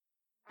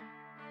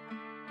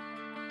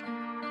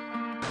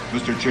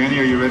Mr. Cheney,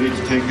 are you ready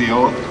to take the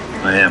oath?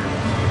 I am.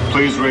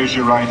 Please raise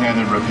your right hand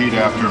and repeat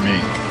after me.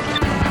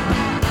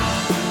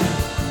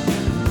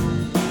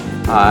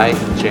 I,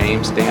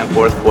 James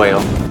Danforth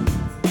Quayle.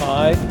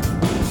 I,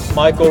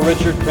 Michael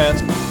Richard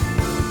Pence.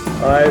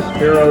 I,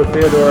 Spiro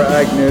Theodore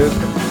Agnew.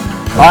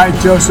 I,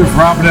 Joseph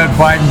Robinette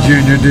Biden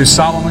Jr., do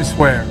solemnly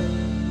swear.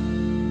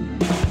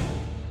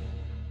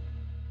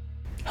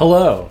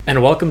 Hello,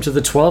 and welcome to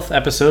the 12th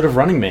episode of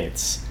Running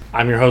Mates.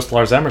 I'm your host,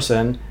 Lars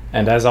Emerson,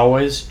 and as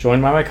always,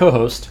 joined by my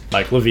co-host,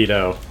 Mike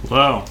Levito.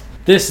 Hello.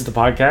 This is the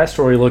podcast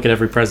where we look at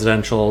every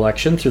presidential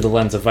election through the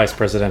lens of vice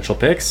presidential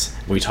picks.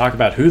 We talk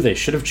about who they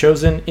should have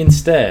chosen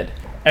instead.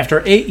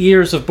 After 8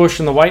 years of Bush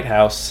in the White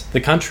House,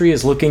 the country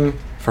is looking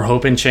for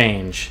hope and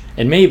change.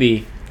 And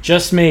maybe,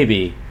 just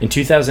maybe, in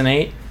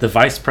 2008, the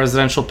vice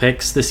presidential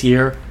picks this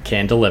year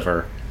can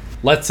deliver.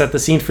 Let's set the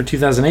scene for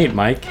 2008,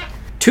 Mike.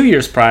 2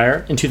 years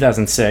prior, in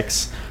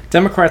 2006,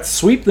 Democrats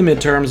sweep the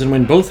midterms and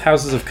win both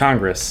houses of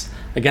Congress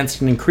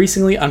against an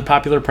increasingly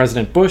unpopular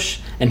President Bush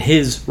and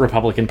his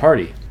Republican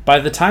Party. By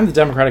the time the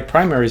Democratic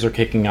primaries are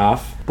kicking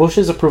off,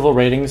 Bush's approval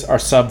ratings are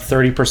sub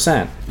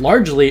 30%,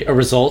 largely a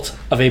result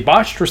of a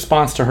botched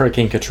response to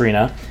Hurricane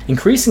Katrina,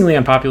 increasingly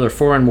unpopular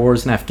foreign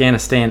wars in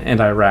Afghanistan and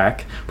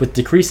Iraq, with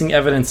decreasing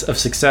evidence of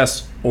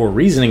success or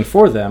reasoning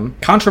for them,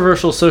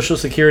 controversial Social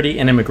Security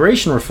and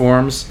immigration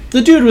reforms.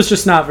 The dude was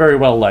just not very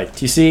well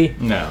liked, you see?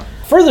 No.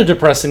 Further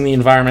depressing the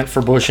environment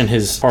for Bush and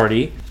his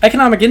party,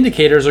 economic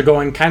indicators are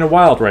going kind of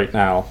wild right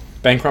now.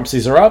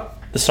 Bankruptcies are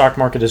up, the stock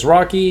market is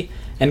rocky,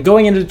 and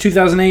going into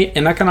 2008,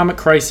 an economic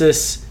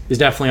crisis is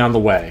definitely on the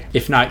way,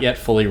 if not yet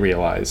fully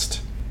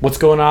realized. What's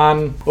going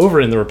on over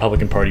in the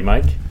Republican Party,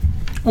 Mike?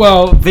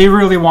 Well, they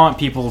really want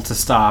people to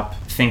stop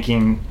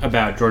thinking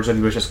about George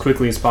W. Bush as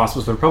quickly as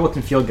possible, so the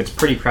Republican field gets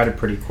pretty crowded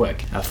pretty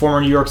quick. Former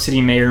New York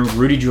City Mayor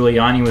Rudy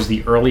Giuliani was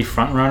the early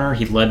frontrunner.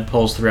 He led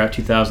polls throughout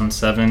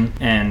 2007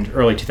 and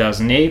early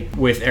 2008,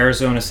 with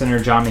Arizona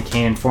Senator John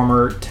McCain and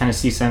former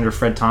Tennessee Senator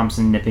Fred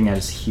Thompson nipping at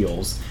his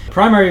heels. The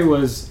primary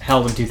was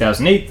held in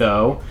 2008,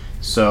 though,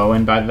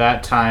 and by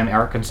that time,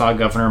 Arkansas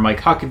Governor Mike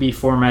Huckabee,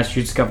 former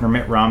Massachusetts Governor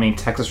Mitt Romney,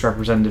 Texas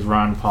Representative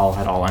Ron Paul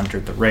had all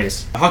entered the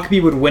race.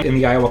 Huckabee would win in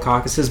the Iowa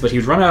caucuses, but he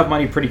would run out of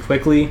money pretty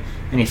quickly,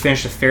 and he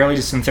finished a fairly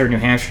distant third in New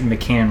Hampshire to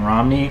McCain and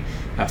Romney,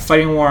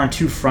 fighting a war on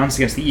two fronts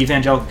against the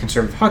evangelical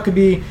conservative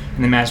Huckabee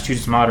and the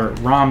Massachusetts moderate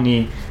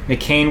Romney.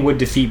 McCain would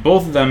defeat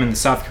both of them in the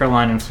South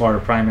Carolina and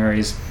Florida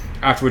primaries,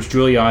 after which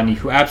Giuliani,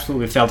 who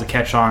absolutely failed to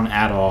catch on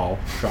at all,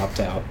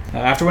 dropped out.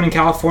 After winning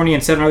California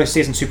and 7 other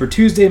states on Super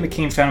Tuesday,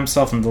 McCain found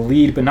himself in the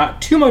lead, but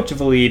not too much of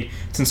a lead,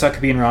 since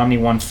Huckabee and Romney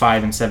won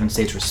 5 and 7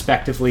 states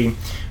respectively.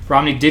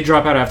 Romney did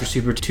drop out after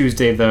Super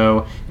Tuesday,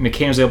 though, and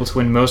McCain was able to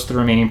win most of the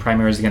remaining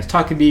primaries against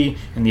Huckabee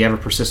and the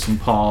ever-persistent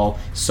Paul,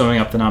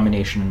 sewing up the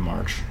nomination in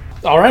March.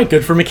 All right,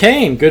 good for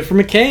McCain. Good for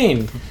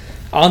McCain.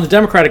 On the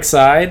Democratic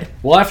side,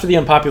 well, after the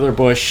unpopular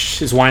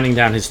Bush is winding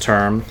down his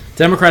term,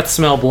 Democrats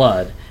smell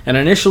blood. And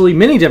initially,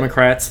 many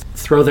Democrats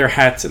throw their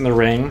hats in the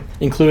ring,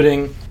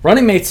 including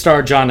Running Mate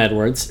star John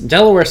Edwards,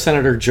 Delaware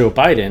Senator Joe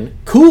Biden,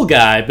 cool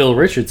guy Bill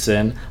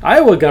Richardson,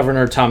 Iowa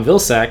Governor Tom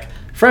Vilsack,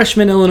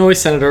 freshman Illinois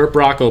Senator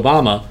Barack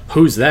Obama,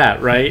 who's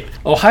that, right?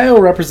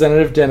 Ohio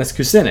Representative Dennis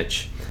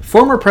Kucinich.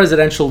 Former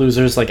presidential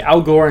losers like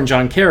Al Gore and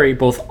John Kerry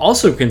both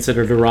also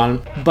considered to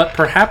run, but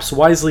perhaps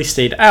wisely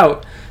stayed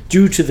out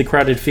due to the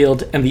crowded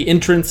field and the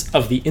entrance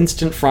of the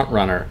instant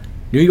frontrunner,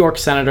 New York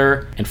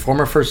Senator and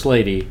former First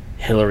Lady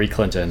Hillary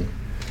Clinton.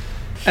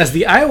 As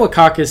the Iowa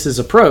caucuses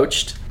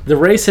approached, the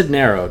race had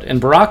narrowed, and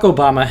Barack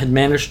Obama had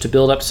managed to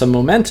build up some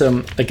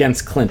momentum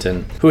against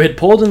Clinton, who had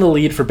pulled in the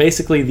lead for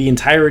basically the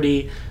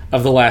entirety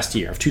of the last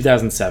year, of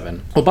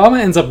 2007.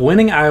 Obama ends up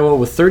winning Iowa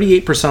with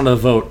 38% of the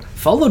vote,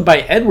 followed by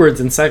Edwards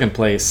in second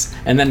place,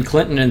 and then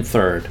Clinton in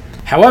third.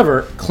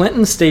 However,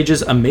 Clinton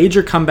stages a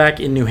major comeback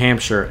in New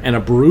Hampshire, and a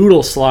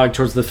brutal slog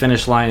towards the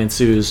finish line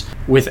ensues,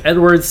 with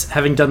Edwards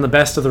having done the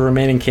best of the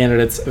remaining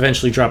candidates,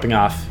 eventually dropping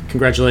off.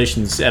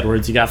 Congratulations,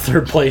 Edwards, you got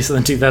third place in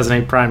the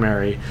 2008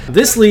 primary.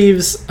 This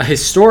leaves a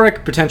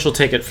historic potential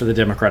ticket for the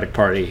Democratic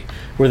Party,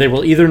 where they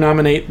will either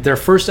nominate their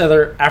first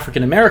ever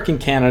African-American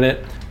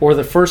candidate or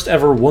the first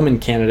ever woman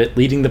candidate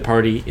leading the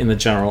party in the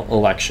general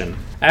election.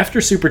 After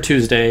Super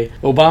Tuesday,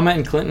 Obama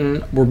and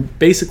Clinton were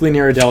basically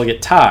near a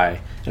delegate tie,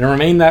 and it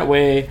remained that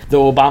way,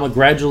 though Obama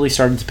gradually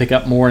started to pick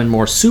up more and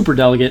more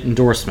superdelegate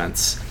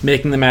endorsements,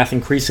 making the math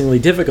increasingly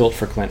difficult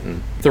for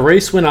Clinton. The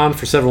race went on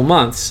for several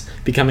months,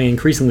 becoming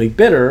increasingly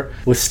bitter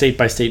with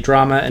state-by-state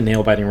drama and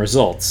nail-biting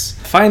results.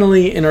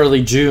 Finally, in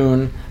early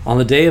June, on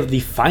the day of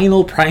the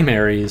final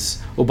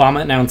primaries,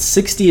 Obama announced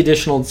 60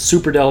 additional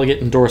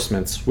superdelegate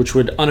endorsements, which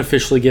would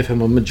unofficially give him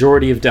a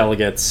majority of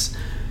delegates,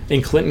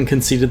 and Clinton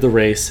conceded the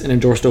race and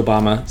endorsed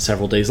Obama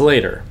several days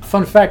later.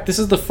 Fun fact, this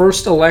is the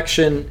first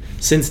election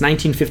since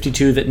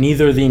 1952 that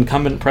neither the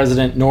incumbent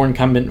president nor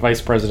incumbent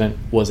vice president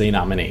was a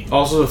nominee.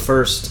 Also the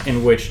first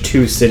in which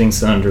 2 sitting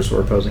senators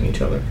were opposing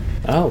each other.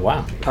 Oh,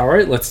 wow. All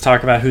right, let's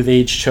talk about who they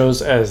each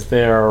chose as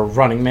their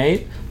running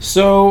mate.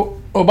 So,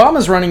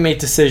 Obama's running mate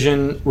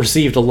decision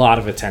received a lot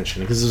of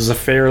attention because it was a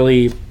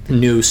fairly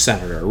new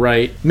senator,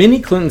 right?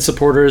 Many Clinton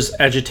supporters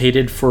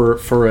agitated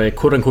for a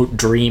quote-unquote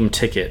dream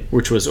ticket,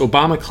 which was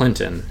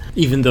Obama-Clinton,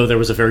 even though there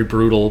was a very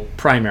brutal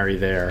primary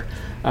there.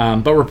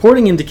 But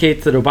reporting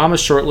indicates that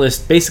Obama's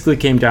shortlist basically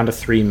came down to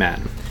 3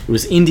 men. It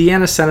was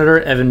Indiana Senator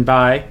Evan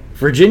Bayh,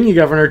 Virginia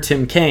Governor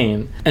Tim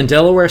Kaine, and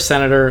Delaware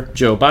Senator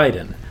Joe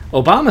Biden.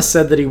 Obama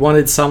said that he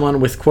wanted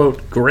someone with,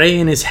 quote, gray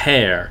in his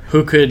hair,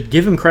 who could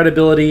give him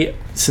credibility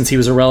since he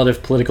was a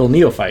relative political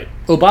neophyte.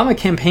 Obama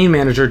campaign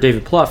manager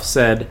David Plouffe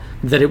said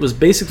that it was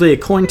basically a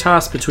coin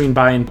toss between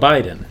Bayh and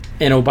Biden,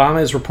 and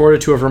Obama is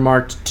reported to have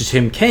remarked to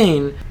Tim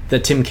Kaine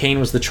that Tim Kaine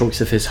was the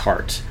choice of his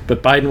heart,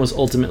 but Biden was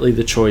ultimately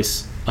the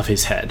choice of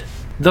his head.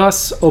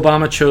 Thus,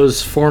 Obama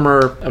chose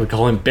former, I would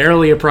call him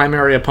barely a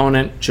primary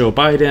opponent, Joe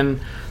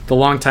Biden, the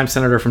longtime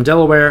senator from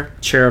Delaware,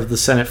 chair of the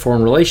Senate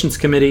Foreign Relations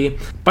Committee.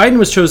 Biden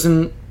was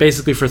chosen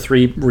basically for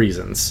 3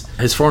 reasons.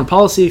 His foreign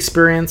policy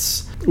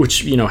experience,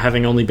 which,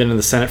 having only been in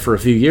the Senate for a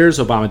few years,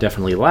 Obama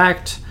definitely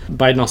lacked.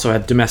 Biden also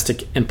had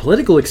domestic and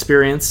political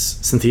experience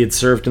since he had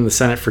served in the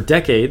Senate for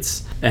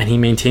decades, and he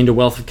maintained a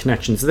wealth of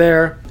connections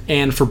there.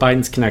 And for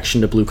Biden's connection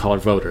to blue-collar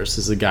voters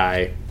as a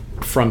guy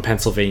from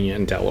Pennsylvania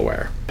and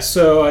Delaware.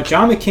 So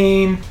John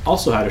McCain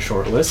also had a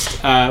short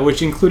list,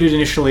 which included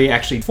initially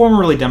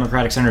formerly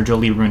Democratic Senator Joe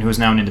Lieberman, who is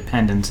now an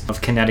independent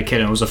of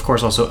Connecticut, and was of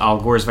course also Al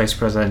Gore's vice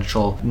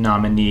presidential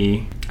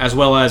nominee, as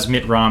well as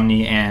Mitt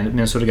Romney and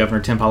Minnesota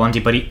Governor Tim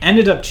Pawlenty, but he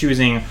ended up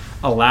choosing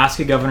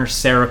Alaska Governor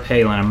Sarah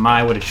Palin, and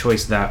my, what a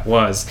choice that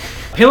was.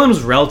 Palin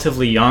was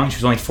relatively young. She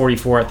was only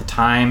 44 at the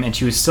time, and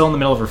she was still in the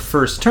middle of her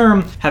first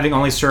term, having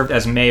only served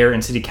as mayor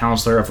and city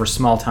councilor of her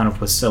small town of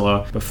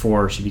Wasilla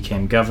before she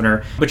became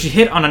governor. But she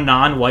hit on a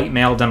non-white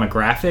male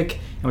demographic,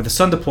 and with a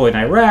son deployed in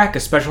Iraq, a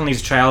special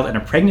needs child, and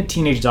a pregnant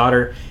teenage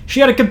daughter, she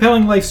had a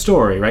compelling life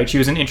story, right? She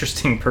was an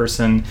interesting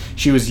person.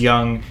 She was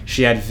young.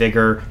 She had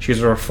vigor. She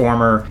was a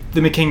reformer. The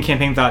McCain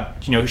campaign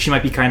thought, she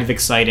might be kind of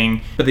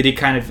exciting, but they did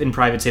kind of in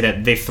private say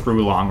that they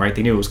threw long, right?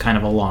 They knew it was kind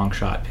of a long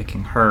shot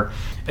picking her.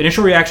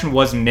 Initial reaction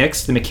was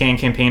mixed. The McCain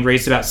campaign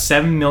raised about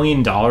 $7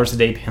 million the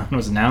day Palin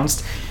was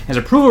announced. His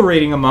approval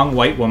rating among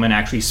white women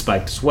actually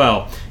spiked as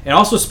well. It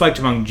also spiked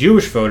among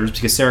Jewish voters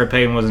because Sarah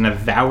Palin was an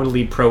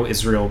avowedly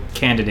pro-Israel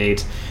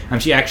candidate.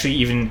 She actually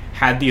even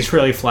had the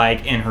Israeli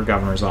flag in her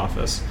governor's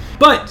office.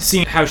 But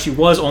seeing how she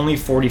was only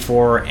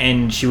 44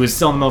 and she was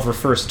still in the middle of her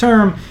first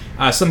term,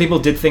 some people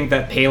did think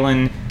that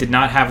Palin did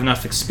not have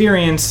enough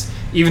experience.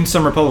 Even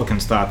some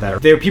Republicans thought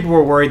that. People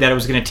were worried that it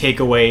was going to take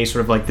away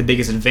sort of like the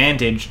biggest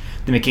advantage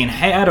that McCain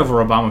had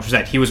over Obama, which was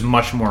that he was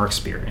much more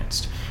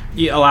experienced.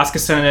 The Alaska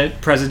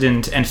Senate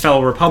President and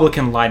fellow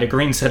Republican Lyda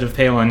Green said of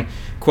Palin,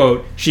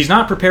 quote, "She's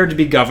not prepared to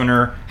be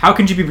governor. How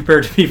can she be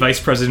prepared to be vice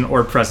president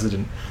or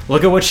president?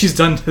 Look at what she's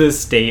done to this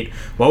state.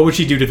 What would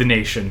she do to the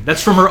nation?"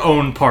 That's from her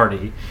own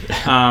party.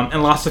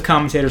 And lots of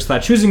commentators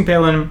thought choosing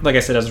Palin, like I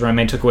said, as a running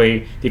mate, took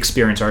away the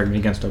experience argument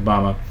against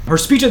Obama. Her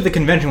speech at the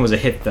convention was a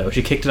hit, though.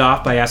 She kicked it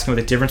off by asking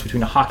what the difference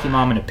between a hockey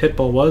mom and a pit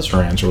bull was.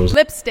 Her answer was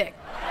lipstick.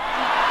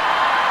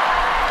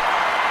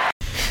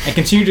 And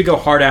continued to go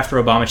hard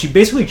after Obama. She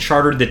basically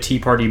chartered the Tea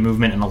Party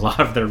movement and a lot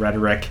of their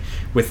rhetoric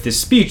with this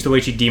speech, the way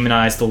she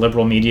demonized the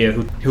liberal media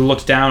who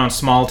looked down on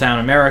small-town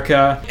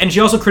America. And she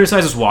also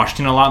criticizes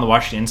Washington a lot and the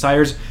Washington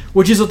Insiders,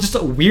 which is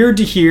just weird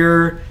to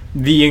hear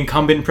the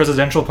incumbent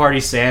presidential party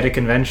say at a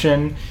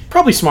convention.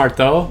 Probably smart,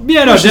 though.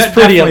 Yeah, no,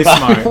 definitely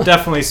smart.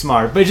 Definitely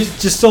smart. But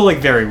just still,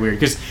 very weird,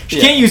 because she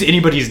can't use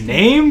anybody's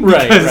name,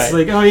 because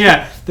right. Oh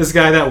yeah, this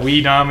guy that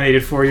we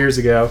nominated 4 years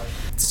ago.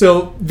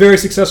 So, very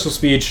successful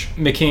speech.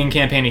 McCain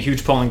campaign, a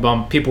huge polling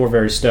bump. People were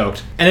very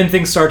stoked. And then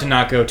things started to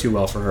not go too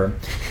well for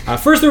her.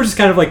 First, there were just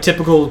kind of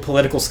typical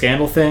political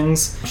scandal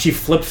things. She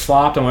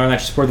flip-flopped on whether or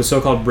not she supported the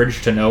so-called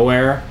Bridge to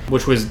Nowhere,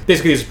 which was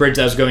basically this bridge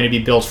that was going to be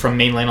built from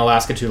mainland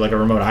Alaska to a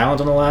remote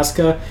island in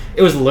Alaska.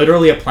 It was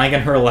literally a plank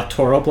in her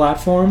electoral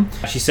platform.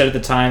 She said at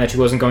the time that she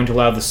wasn't going to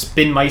allow the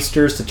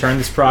spinmeisters to turn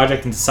this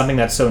project into something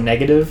that's so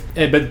negative.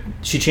 But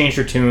she changed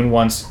her tune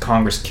once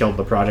Congress killed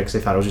the project because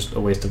they thought it was just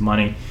a waste of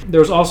money. There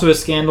was also a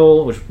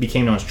scandal, which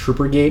became known as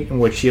Troopergate, in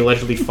which she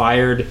allegedly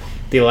fired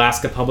the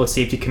Alaska Public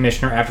Safety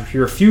Commissioner after he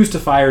refused to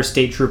fire a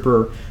state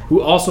trooper who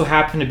also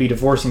happened to be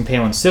divorcing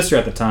Palin's sister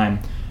at the time.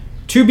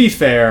 To be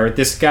fair,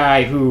 this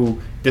guy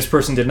who this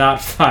person did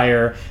not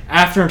fire,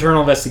 after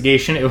internal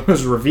investigation, it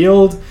was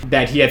revealed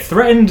that he had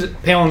threatened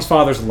Palin's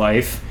father's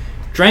life,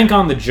 drank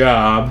on the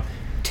job,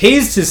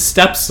 tased his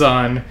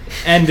stepson,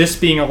 and this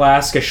being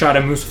Alaska, shot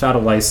a moose without a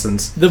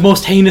license. The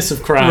most heinous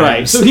of crimes.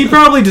 Right, so he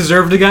probably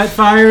deserved to get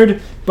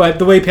fired, but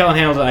the way Palin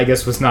handled it, I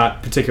guess, was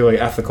not particularly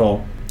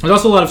ethical. There's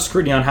also a lot of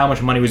scrutiny on how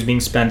much money was being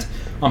spent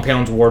on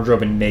Palin's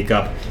wardrobe and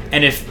makeup,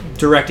 and if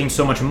directing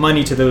so much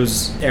money to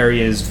those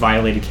areas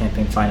violated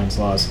campaign finance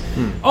laws.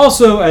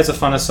 Also, as a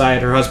fun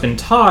aside, her husband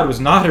Todd was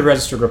not a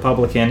registered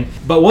Republican,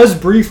 but was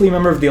briefly a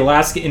member of the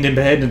Alaska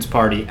Independence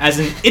Party, as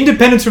in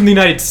independence from the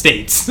United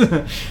States.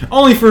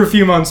 Only for a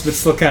few months, but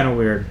still kind of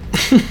weird.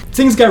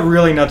 Things got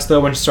really nuts, though,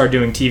 when she started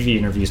doing TV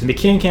interviews. The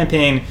McCain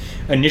campaign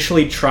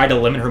initially tried to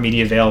limit her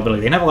media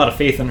availability. They didn't have a lot of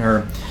faith in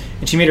her.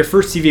 and she made her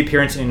first TV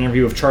appearance in an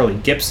interview with Charlie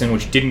Gibson,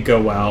 which didn't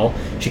go well.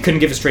 She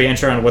couldn't give a straight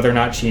answer on whether or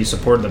not she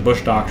supported the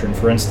Bush Doctrine,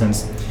 for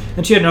instance.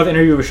 Then she had another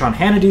interview with Sean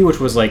Hannity, which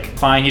was like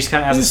fine. He just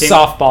kind of asked the same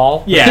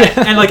softball. Yeah,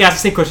 and like asked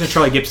the same question as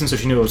Charlie Gibson, so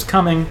she knew it was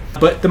coming.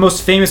 But the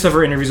most famous of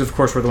her interviews, of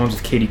course, were the ones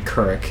with Katie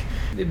Couric.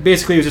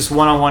 Basically, it was this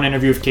one-on-one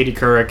interview with Katie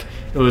Couric.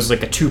 It was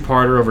like a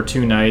two-parter over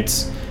 2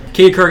 nights.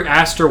 Katie Couric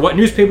asked her what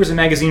newspapers and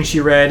magazines she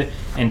read,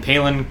 and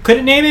Palin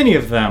couldn't name any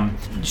of them.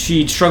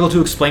 She struggled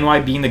to explain why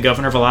being the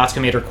governor of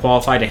Alaska made her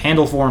qualified to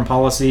handle foreign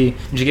policy,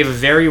 and she gave a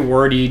very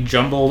wordy,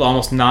 jumbled,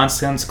 almost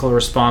nonsensical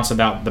response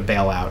about the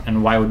bailout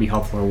and why it would be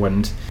helpful or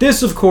wouldn't.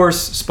 This, of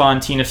course,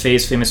 spawned Tina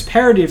Fey's famous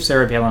parody of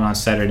Sarah Palin on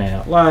Saturday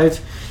Night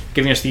Live,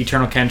 giving us the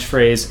eternal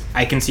catchphrase,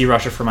 "I can see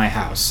Russia from my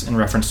house," in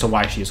reference to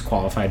why she is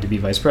qualified to be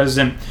vice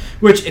president.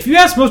 Which, if you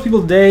ask most people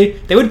today,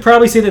 they would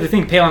probably say that they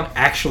think Palin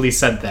actually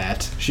said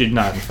that. She did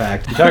not, in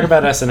fact. We talk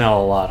about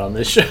SNL a lot on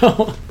this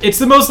show. It's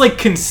the most, like,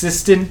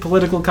 consistent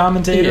political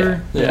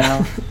commentator. Yeah. You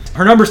know?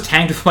 Her numbers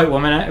tanked with white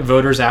women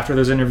voters after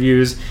those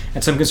interviews,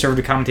 and some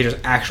conservative commentators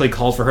actually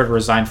called for her to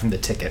resign from the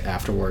ticket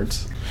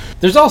afterwards.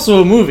 There's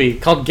also a movie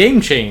called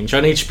Game Change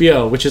on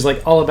HBO, which is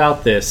like all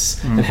about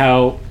this and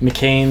how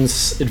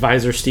McCain's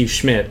advisor Steve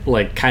Schmidt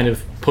like kind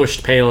of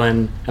pushed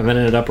Palin and then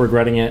ended up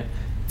regretting it.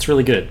 It's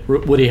really good.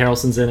 Woody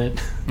Harrelson's in it.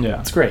 Yeah.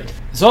 It's great.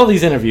 So all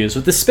these interviews,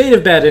 with the spate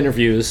of bad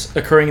interviews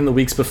occurring in the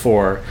weeks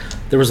before,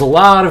 there was a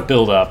lot of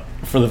build-up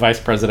for the vice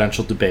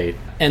presidential debate.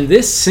 And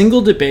this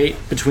single debate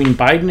between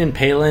Biden and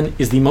Palin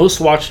is the most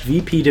watched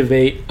VP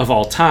debate of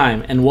all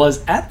time and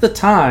was, at the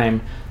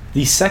time,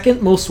 the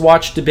second most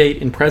watched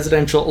debate in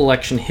presidential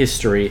election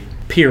history,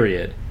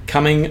 period,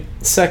 coming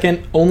second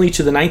only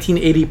to the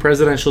 1980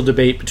 presidential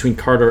debate between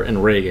Carter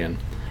and Reagan.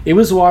 It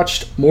was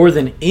watched more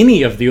than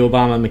any of the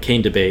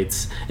Obama-McCain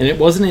debates, and it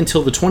wasn't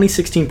until the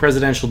 2016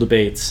 presidential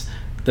debates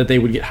that they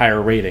would get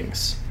higher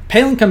ratings.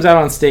 Palin comes out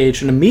on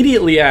stage and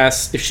immediately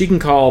asks if she can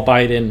call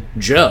Biden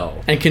Joe,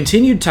 and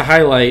continued to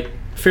highlight,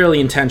 fairly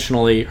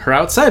intentionally, her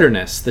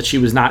outsiderness, that she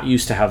was not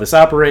used to how this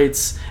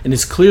operates and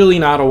is clearly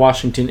not a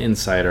Washington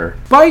insider.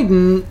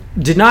 Biden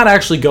did not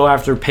actually go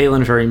after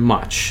Palin very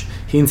much.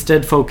 He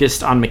instead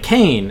focused on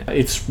McCain.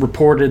 It's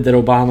reported that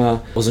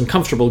Obama was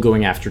uncomfortable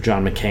going after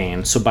John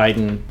McCain, so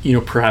Biden,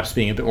 perhaps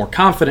being a bit more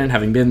confident,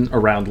 having been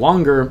around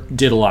longer,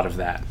 did a lot of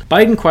that.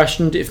 Biden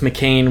questioned if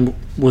McCain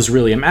was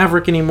really a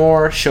maverick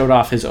anymore, showed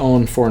off his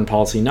own foreign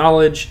policy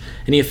knowledge,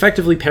 and he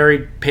effectively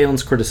parried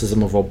Palin's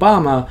criticism of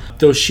Obama,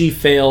 though she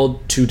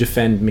failed to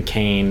defend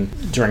McCain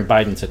during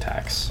Biden's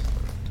attacks.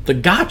 The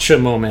gotcha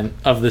moment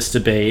of this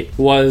debate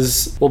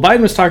was,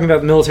 Biden was talking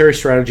about military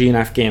strategy in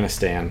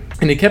Afghanistan,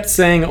 and he kept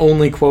saying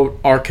only, quote,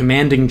 "our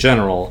commanding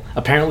general,"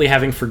 apparently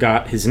having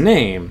forgot his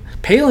name.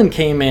 Palin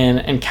came in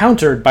and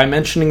countered by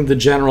mentioning the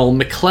general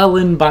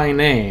McClellan by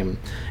name,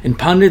 and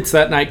pundits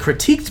that night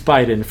critiqued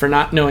Biden for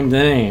not knowing the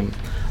name.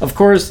 Of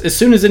course, as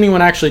soon as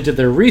anyone actually did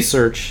their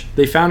research,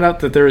 they found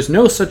out that there is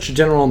no such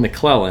General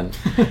McClellan.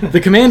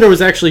 The commander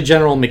was actually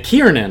General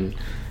McKiernan.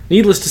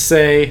 Needless to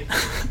say,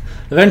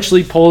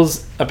 eventually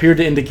polls appeared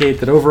to indicate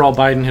that overall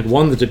Biden had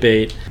won the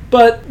debate,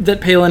 but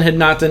that Palin had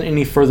not done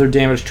any further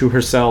damage to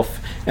herself,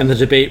 and the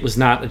debate was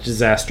not a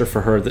disaster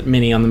for her that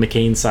many on the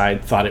McCain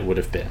side thought it would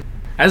have been.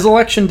 As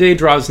Election Day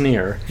draws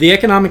near, the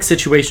economic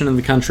situation in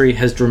the country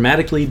has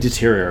dramatically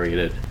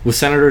deteriorated, with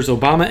Senators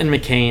Obama and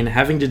McCain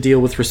having to deal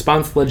with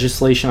response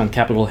legislation on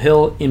Capitol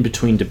Hill in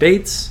between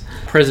debates.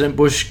 President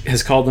Bush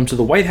has called them to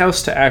the White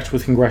House to act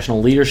with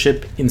congressional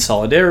leadership in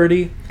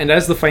solidarity, and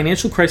as the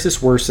financial crisis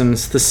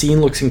worsens, the scene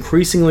looks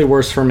increasingly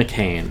worse for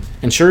McCain.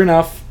 And sure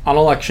enough, on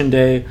Election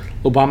Day,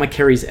 Obama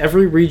carries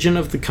every region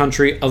of the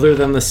country other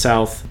than the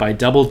South by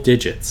double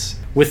digits.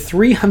 With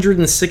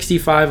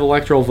 365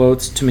 electoral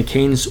votes to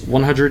McCain's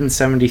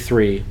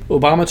 173,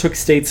 Obama took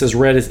states as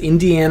red as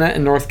Indiana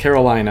and North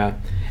Carolina,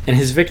 and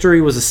his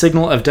victory was a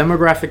signal of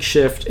demographic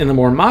shift in the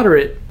more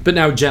moderate, but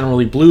now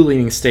generally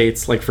blue-leaning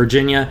states like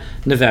Virginia,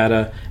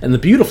 Nevada, and the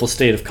beautiful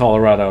state of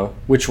Colorado,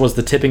 which was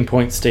the tipping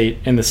point state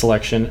in this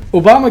election.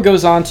 Obama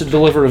goes on to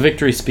deliver a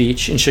victory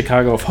speech in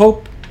Chicago of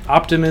hope,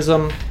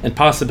 optimism, and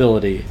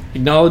possibility,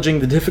 acknowledging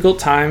the difficult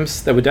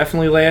times that would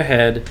definitely lay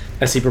ahead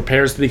as he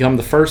prepares to become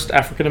the first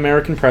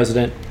African-American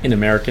president in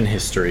American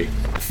history.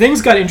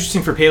 Things got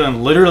interesting for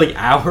Palin literally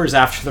hours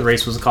after the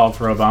race was called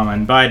for Obama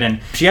and Biden.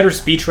 She had her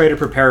speechwriter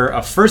prepare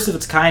a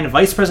first-of-its-kind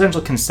vice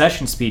presidential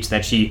concession speech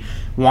that she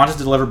wanted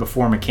to deliver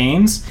before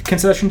McCain's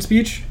concession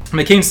speech.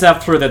 McCain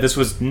staff told her that this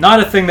was not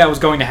a thing that was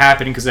going to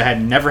happen because it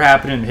had never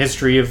happened in the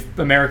history of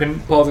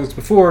American politics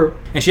before,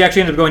 and she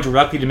actually ended up going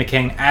directly to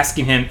McCain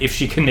asking him if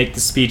she could make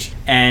the speech,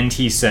 and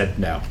he said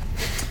no.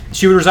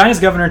 She would resign as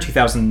governor in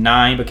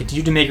 2009, but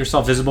continued to make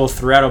herself visible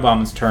throughout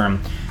Obama's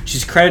term.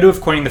 She's credited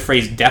with coining the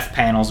phrase death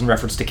panels in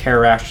reference to care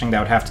rationing that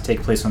would have to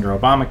take place under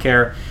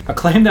Obamacare, a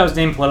claim that was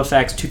named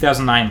PolitiFact's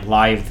 2009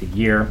 Lie of the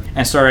Year,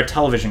 and started a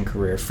television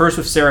career, first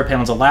with Sarah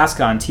Palin's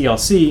Alaska on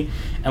TLC,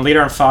 and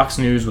later on Fox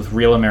News with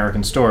Real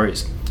American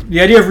Stories. The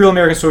idea of Real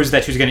American Stories is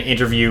that she was going to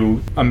interview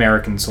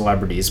American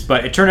celebrities,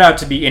 but it turned out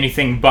to be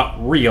anything but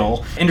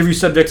real. Interview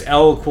subjects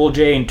LL Cool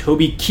J and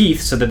Toby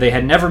Keith said that they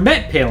had never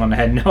met Palin and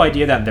had no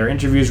idea that their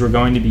interviews were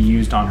going to be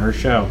used on her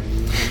show.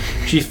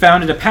 She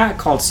founded a PAC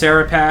called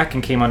Sarah PAC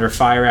and came under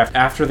fire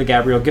after the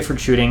Gabrielle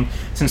Gifford shooting,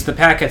 since the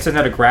PAC had sent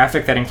out a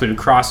graphic that included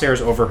crosshairs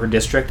over her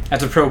district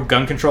as a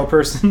pro-gun control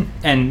person.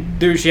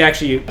 And she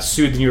actually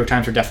sued the New York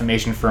Times for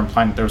defamation for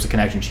implying that there was a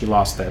connection. She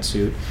lost that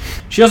suit.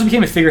 She also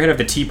became a figurehead of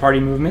the Tea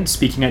Party movement,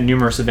 speaking at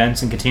numerous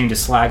events and continuing to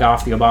slag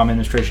off the Obama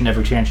administration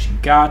every chance she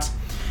got.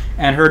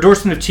 And her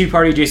endorsement of Tea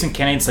Party adjacent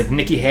candidates like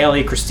Nikki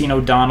Haley, Christine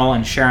O'Donnell,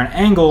 and Sharon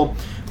Angle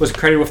was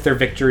credited with their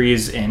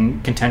victories in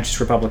contentious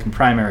Republican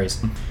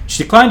primaries.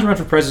 She declined to run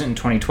for president in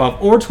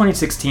 2012 or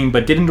 2016,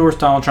 but did endorse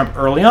Donald Trump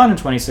early on in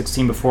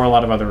 2016 before a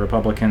lot of other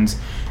Republicans,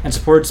 and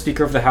supported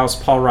Speaker of the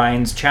House Paul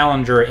Ryan's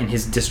challenger in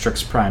his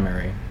district's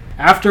primary.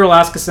 After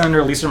Alaska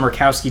Senator Lisa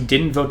Murkowski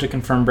didn't vote to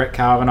confirm Brett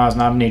Kavanaugh's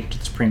nomination to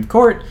the Supreme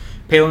Court,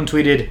 Palin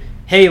tweeted,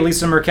 "Hey,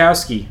 Lisa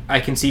Murkowski, I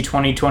can see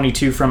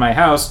 2022 from my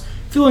house,"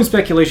 fueling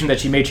speculation that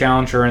she may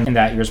challenge her in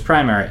that year's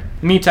primary. In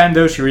the meantime,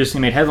 though, she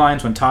recently made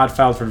headlines when Todd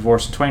filed for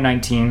divorce in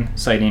 2019,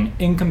 citing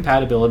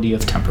incompatibility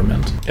of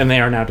temperament. And they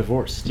are now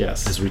divorced.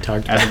 Yes. As we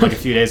talked As about. of like a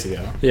few days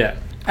ago. Yeah.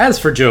 As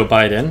for Joe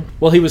Biden,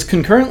 well, he was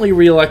concurrently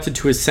reelected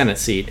to his Senate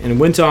seat and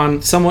went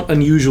on, somewhat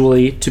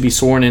unusually, to be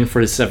sworn in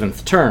for his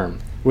 7th term,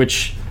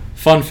 which,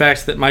 fun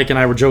fact that Mike and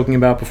I were joking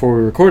about before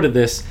we recorded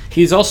this,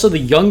 he's also the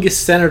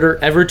youngest senator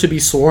ever to be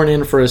sworn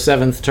in for a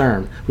 7th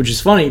term, which is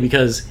funny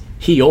because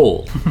he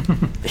old.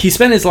 He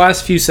spent his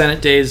last few Senate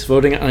days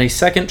voting on a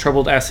second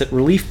Troubled Asset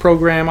Relief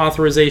Program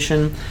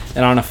authorization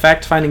and on a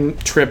fact-finding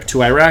trip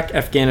to Iraq,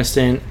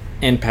 Afghanistan,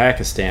 and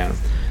Pakistan,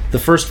 the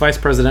first vice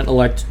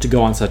president-elect to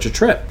go on such a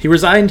trip. He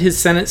resigned his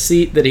Senate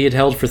seat that he had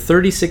held for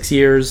 36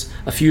 years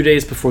a few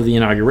days before the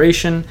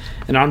inauguration,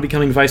 and on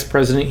becoming vice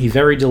president, he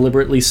very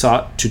deliberately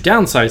sought to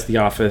downsize the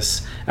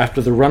office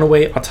after the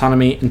runaway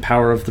autonomy and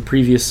power of the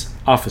previous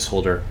office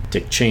holder,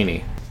 Dick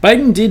Cheney.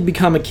 Biden did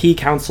become a key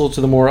counsel to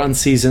the more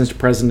unseasoned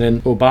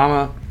President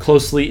Obama,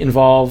 closely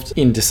involved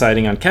in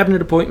deciding on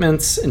cabinet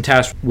appointments and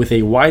tasked with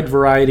a wide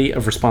variety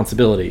of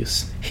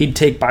responsibilities. He'd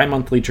take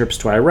bi-monthly trips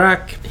to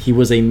Iraq, he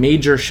was a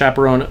major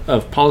chaperone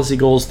of policy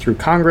goals through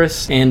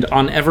Congress, and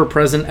on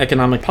ever-present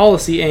economic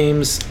policy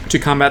aims to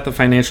combat the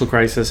financial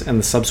crisis and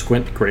the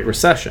subsequent Great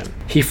Recession.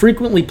 He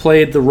frequently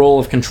played the role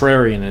of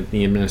contrarian in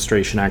the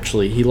administration,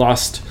 actually. He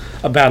lost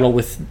a battle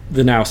with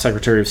the now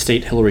Secretary of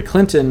State Hillary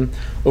Clinton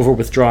over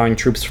withdrawing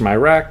troops from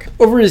Iraq.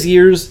 Over his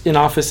years in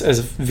office as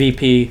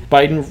VP,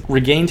 Biden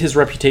regained his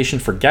reputation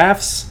for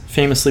gaffes,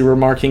 famously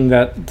remarking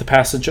that the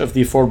passage of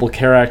the Affordable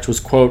Care Act was,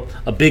 quote,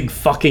 a big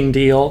fucking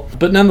deal.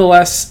 But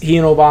nonetheless, he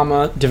and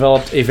Obama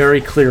developed a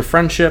very clear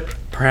friendship,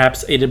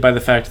 perhaps aided by the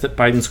fact that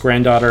Biden's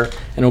granddaughter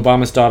and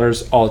Obama's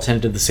daughters all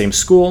attended the same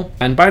school.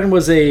 And Biden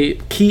was a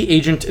key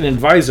agent and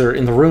advisor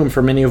in the room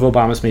for many of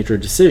Obama's major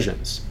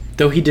decisions.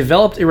 Though he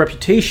developed a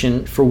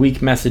reputation for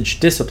weak message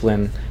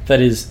discipline,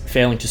 that is,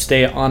 failing to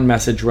stay on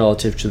message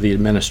relative to the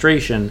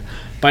administration,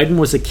 Biden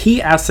was a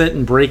key asset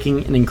in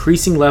breaking an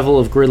increasing level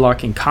of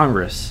gridlock in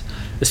Congress,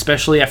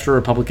 especially after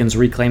Republicans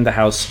reclaimed the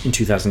House in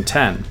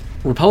 2010.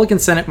 Republican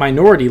Senate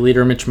Minority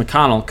Leader Mitch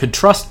McConnell could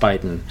trust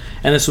Biden,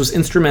 and this was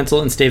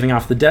instrumental in staving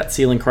off the debt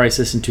ceiling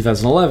crisis in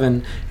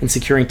 2011 and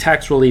securing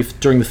tax relief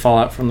during the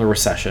fallout from the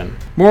recession.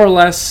 More or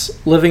less,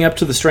 living up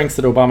to the strengths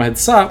that Obama had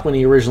sought when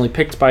he originally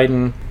picked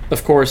Biden.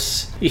 Of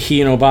course,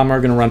 he and Obama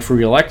are going to run for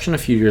re-election a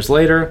few years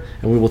later,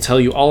 and we will tell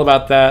you all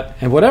about that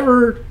and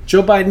whatever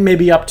Joe Biden may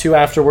be up to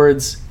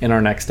afterwards in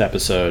our next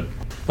episode.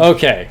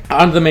 Okay,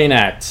 on to the main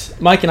act.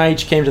 Mike and I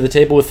each came to the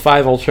table with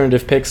 5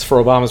 alternative picks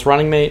for Obama's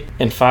running mate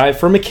and 5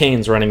 for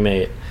McCain's running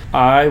mate.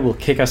 I will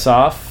kick us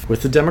off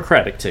with the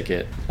Democratic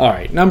ticket.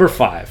 Alright, number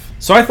 5.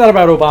 So I thought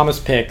about Obama's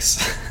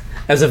picks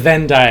as a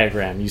Venn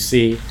diagram, you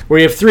see, where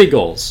you have 3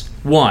 goals.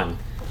 1.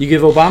 You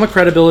give Obama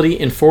credibility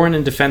in foreign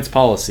and defense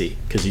policy,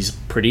 because he's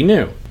pretty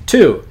new.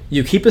 2.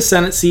 You keep a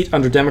Senate seat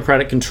under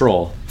Democratic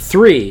control.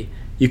 3.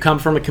 You come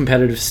from a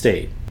competitive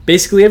state.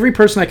 Basically, every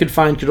person I could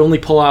find could only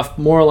pull off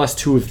more or less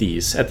 2 of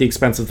these at the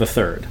expense of the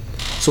 3rd.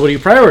 So what do you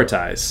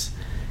prioritize?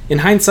 In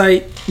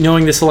hindsight,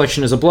 knowing this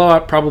election is a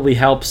blowout probably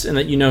helps in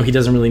that you know he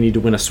doesn't really need to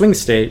win a swing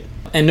state,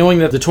 and knowing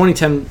that the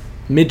 2010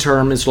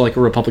 midterm is like a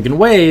Republican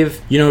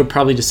wave, you know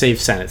probably to save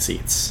Senate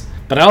seats.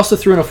 But I also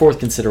threw in a 4th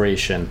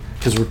consideration,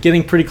 because we're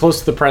getting pretty close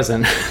to the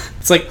present.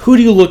 It's like, who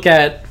do you look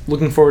at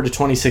looking forward to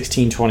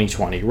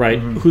 2016-2020, right?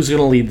 Mm-hmm. Who's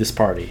going to lead this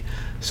party?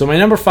 So my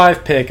number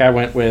 5 pick, I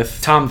went with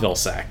Tom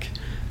Vilsack,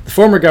 the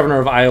former governor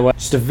of Iowa,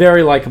 just a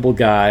very likable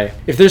guy.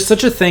 If there's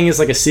such a thing as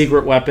like a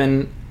secret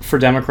weapon for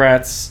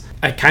Democrats,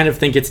 I kind of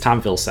think it's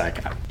Tom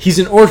Vilsack. He's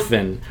an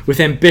orphan with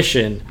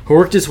ambition who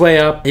worked his way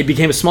up. He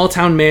became a small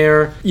town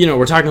mayor. You know,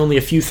 we're talking only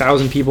a few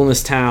thousand people in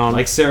this town.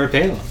 Like Sarah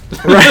Palin.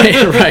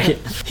 Right.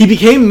 He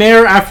became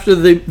mayor after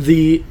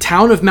the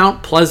town of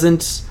Mount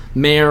Pleasant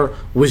mayor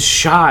was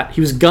shot.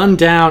 He was gunned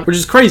down, which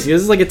is crazy.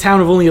 This is like a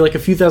town of only like a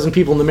few thousand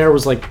people, and the mayor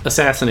was like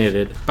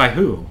assassinated. By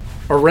who?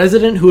 A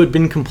resident who had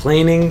been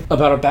complaining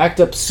about a backed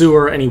up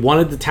sewer, and he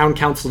wanted the town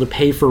council to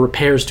pay for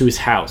repairs to his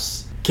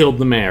house. Killed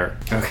the mayor.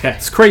 Okay.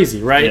 It's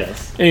crazy, right?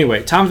 Yes.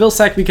 Anyway, Tom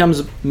Vilsack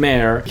becomes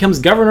mayor, becomes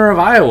governor of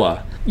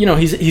Iowa. You know,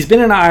 he's been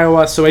in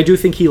Iowa, so I do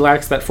think he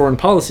lacks that foreign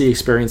policy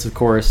experience, of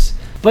course.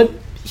 But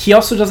he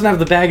also doesn't have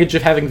the baggage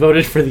of having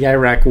voted for the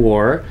Iraq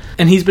War,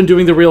 and he's been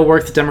doing the real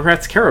work that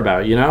Democrats care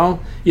about, you know?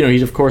 You know,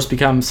 he'd of course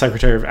become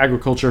Secretary of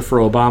Agriculture for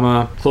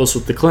Obama, close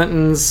with the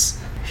Clintons.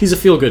 He's a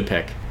feel-good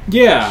pick.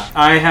 Yeah,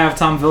 I have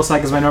Tom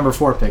Vilsack as my number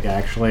 4 pick,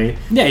 actually.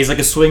 Yeah, he's like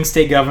a swing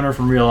state governor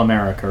from real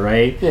America,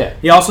 right? Yeah.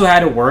 He also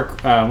had to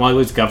work while he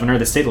was governor.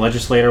 The state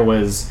legislature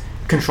was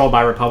controlled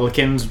by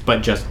Republicans,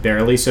 but just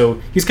barely, so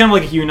he's kind of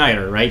like a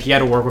uniter, right? He had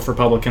to work with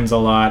Republicans a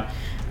lot.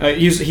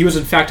 He was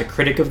in fact a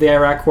critic of the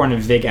Iraq War and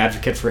a big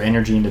advocate for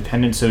energy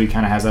independence, so he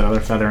kind of has that other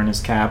feather in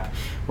his cap,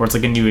 where it's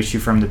like a new issue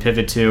for him to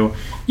pivot to.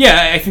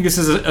 Yeah, I think this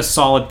is a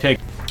solid pick.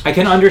 I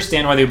can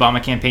understand why the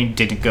Obama campaign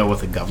didn't go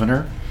with a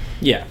governor.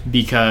 Yeah.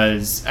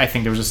 Because I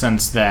think there was a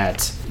sense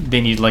that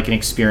they need like an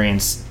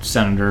experienced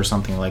senator or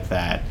something like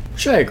that.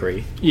 Which I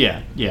agree.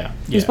 Yeah.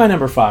 He's my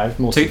number 5,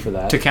 mostly for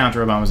that. To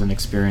counter Obama's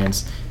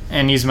inexperience.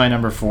 And he's my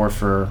number 4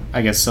 for,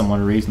 I guess,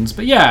 similar reasons.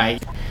 But yeah,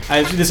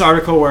 I this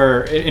article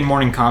where in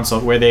Morning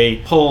Consult where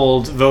they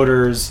polled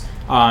voters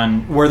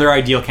on where their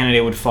ideal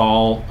candidate would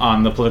fall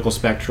on the political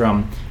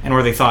spectrum and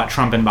where they thought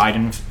Trump and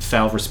Biden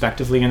fell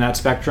respectively in that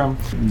spectrum.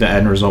 The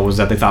end result was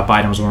that they thought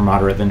Biden was more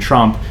moderate than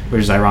Trump,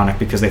 which is ironic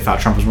because they thought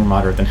Trump was more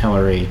moderate than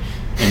Hillary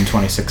in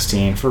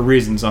 2016 for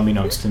reasons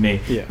unbeknownst to me.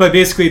 Yeah. But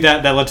basically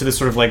that led to this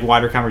sort of like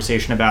wider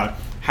conversation about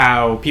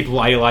how people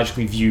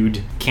ideologically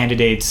viewed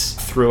candidates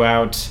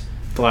throughout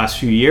the last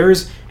few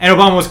years, and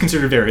Obama was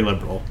considered very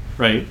liberal,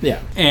 right? Yeah.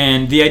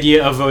 And the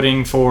idea of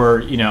voting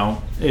for, you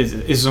know,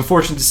 is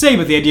unfortunate to say,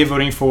 but the idea of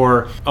voting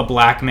for a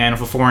black man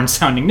with a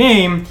foreign-sounding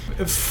name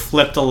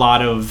flipped a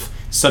lot of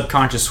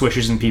subconscious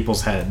swishes in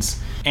people's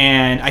heads.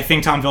 And I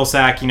think Tom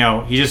Vilsack, you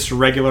know, he's just a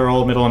regular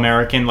old middle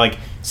American. Like,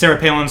 Sarah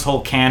Palin's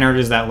whole canard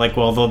is that, like,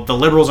 well, the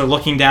liberals are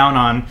looking down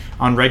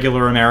on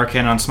regular America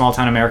and on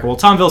small-town America. Well,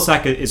 Tom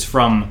Vilsack is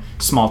from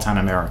small-town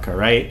America,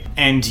 right?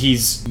 And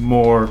he's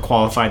more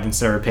qualified than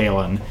Sarah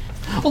Palin.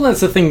 Well,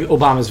 that's the thing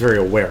Obama's very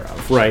aware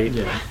of, right?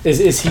 Yeah.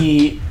 Is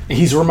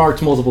he's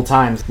remarked multiple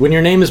times, when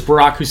your name is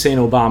Barack Hussein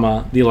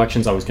Obama, the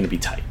election's always going to be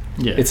tight.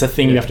 Yeah. It's a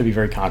thing you have to be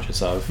very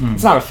conscious of.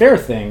 It's not a fair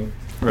thing,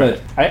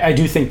 Right. but I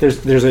do think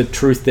there's a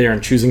truth there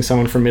in choosing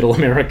someone from middle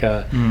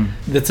America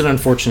that's an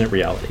unfortunate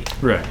reality.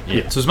 Right.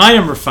 Yeah. So it's my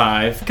number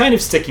 5. Kind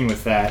of sticking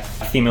with that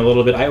theme a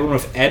little bit. I went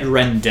with Ed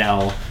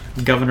Rendell,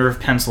 governor of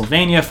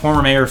Pennsylvania,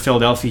 former mayor of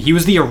Philadelphia. He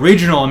was the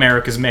original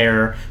America's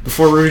mayor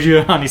before Rudy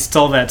Giuliani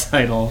stole that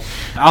title.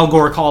 Al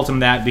Gore called him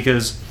that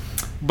because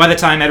by the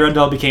time Ed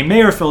Rendell became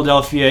mayor of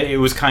Philadelphia, it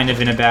was kind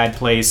of in a bad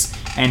place,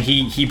 and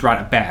he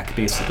brought it back,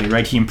 basically,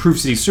 right? He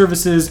improved city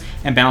services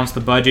and balanced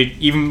the budget,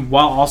 even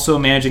while also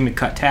managing to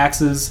cut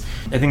taxes.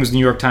 I think it was the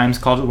New York Times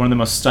called it one of the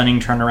most stunning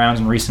turnarounds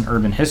in recent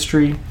urban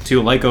history,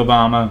 too, like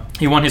Obama.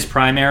 He won his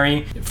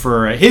primary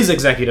for his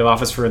executive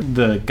office for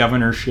the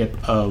governorship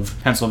of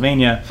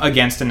Pennsylvania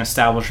against an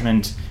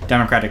establishment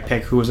Democratic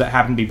pick who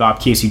happened to be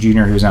Bob Casey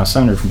Jr., who is now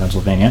senator from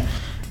Pennsylvania,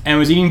 and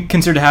was even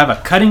considered to have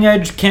a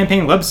cutting-edge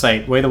campaign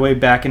website way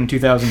back in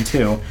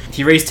 2002.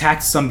 He raised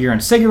taxes on beer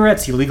and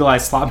cigarettes. He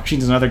legalized slot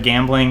machines and other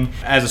gambling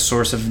as a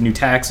source of new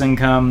tax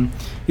income.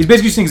 He's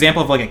basically just an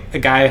example of like a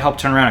guy who helped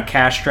turn around a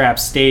cash-strapped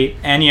state.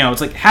 And, you know,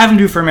 it's like, have him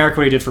do for America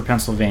what he did for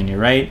Pennsylvania,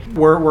 right?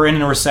 We're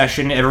in a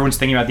recession. Everyone's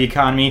thinking about the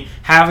economy.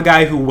 Have a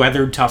guy who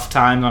weathered tough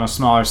times on a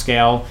smaller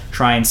scale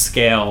try and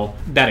scale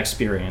that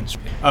experience.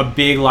 A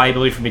big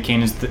liability for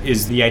McCain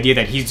is the idea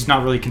that he's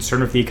not really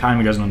concerned with the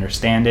economy, doesn't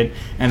understand it,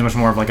 and is much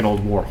more of like an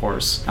old war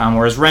horse.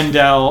 Whereas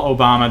Rendell,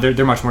 Obama,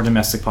 they're much more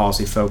domestic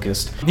policy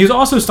focused. He was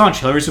also a staunch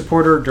Hillary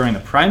supporter during the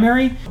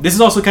primary. This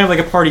is also kind of like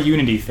a party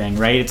unity thing,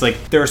 right? It's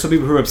like there are some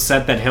people who are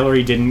upset that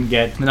Hillary didn't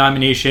get the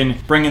nomination.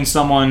 Bring in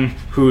someone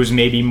who's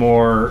maybe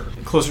more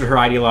closer to her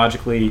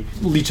ideologically,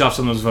 leech off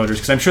some of those voters,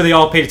 because I'm sure they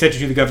all paid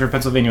attention to the governor of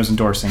Pennsylvania was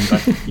endorsing,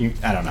 but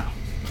I don't know.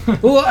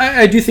 Well,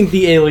 I do think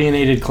the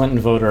alienated Clinton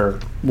voter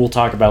we'll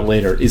talk about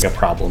later is a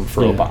problem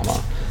for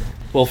Obama.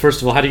 Well,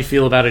 first of all, how do you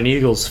feel about an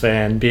Eagles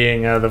fan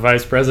being the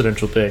vice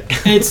presidential pick?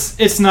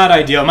 It's not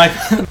ideal. My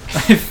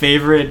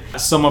favorite,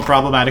 somewhat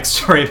problematic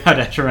story about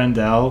Ed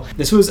Rendell.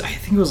 This was, I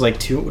think it was like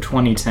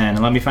 2010,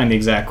 and let me find the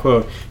exact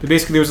quote. But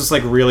basically, there was this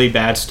like really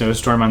bad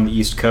snowstorm on the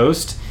East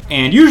Coast.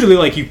 And usually,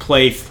 like, you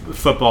play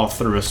football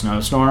through a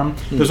snowstorm.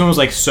 This one was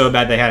like so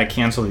bad they had to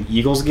cancel the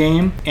Eagles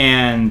game.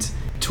 And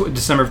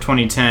December of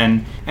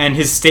 2010, and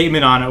his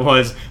statement on it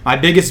was, "My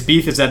biggest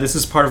beef is that this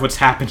is part of what's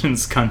happened in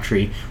this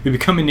country. We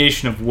become a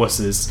nation of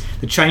wusses.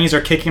 The Chinese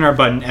are kicking our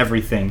butt in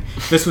everything.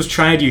 If this was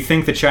China, do you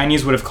think the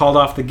Chinese would have called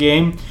off the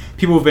game?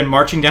 People have been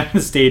marching down to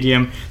the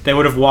stadium. They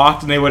would have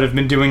walked, and they would have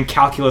been doing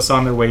calculus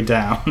on their way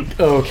down."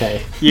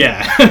 Okay.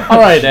 Yeah. All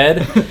right,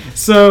 Ed.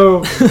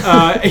 So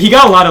he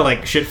got a lot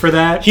of shit for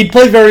that. He'd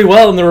play very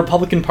well in the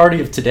Republican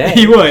Party of today.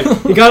 He would.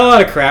 He got a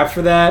lot of crap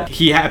for that.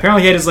 He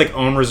apparently had his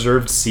own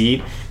reserved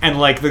seat, and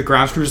the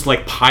ground crews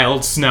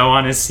piled snow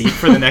on his seat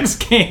for the next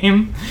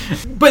game.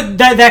 But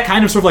that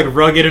kind of sort of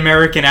rugged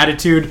American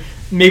attitude,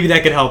 maybe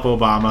that could help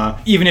Obama,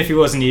 even if he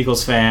was an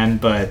Eagles fan.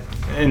 But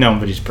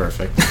nobody's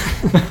perfect.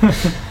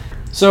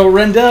 So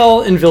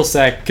Rendell and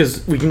Vilsack,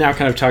 because we can now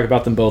kind of talk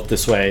about them both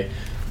this way.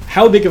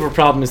 How big of a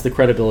problem is the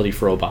credibility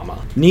for Obama?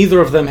 Neither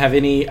of them have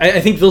any.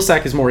 I think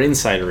Vilsack is more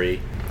insidery.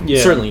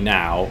 Yeah. Certainly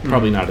now,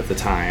 probably not at the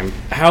time.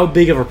 How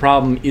big of a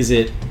problem is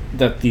it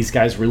that these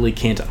guys really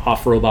can't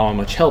offer Obama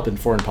much help in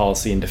foreign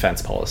policy and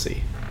defense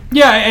policy?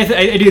 Yeah,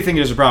 I do think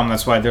there's a problem.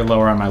 That's why they're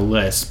lower on my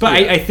list.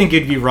 But Yeah. I think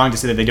it'd be wrong to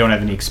say that they don't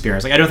have any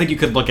experience. I don't think you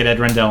could look at Ed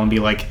Rendell and be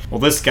like,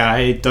 well, this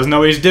guy doesn't know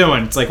what he's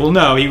doing. It's well,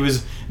 no, he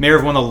was mayor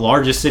of one of the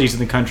largest cities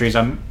in the country.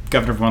 I'm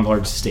governor of one of the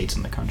largest states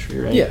in the country,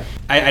 right? Yeah.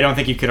 I don't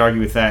think you could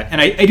argue with that.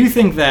 And I do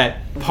think that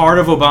part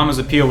of Obama's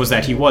appeal was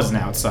that he was an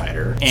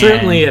outsider. And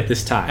Certainly at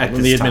this time, at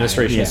when this the time,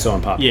 administration yeah. is so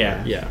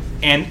unpopular. Yeah.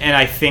 And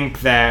I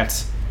think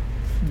that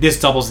this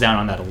doubles down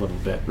on that a little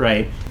bit,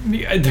 right?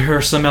 There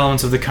are some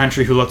elements of the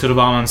country who looked at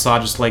Obama and saw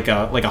just like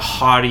a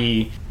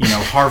haughty,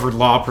 Harvard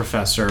law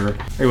professor.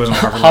 It wasn't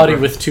Harvard. Haughty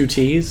with two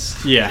T's.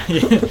 Yeah,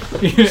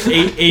 Haughty,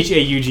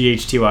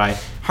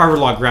 Harvard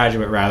Law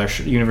graduate, rather,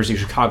 University of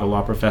Chicago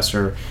law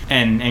professor,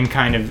 and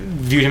kind of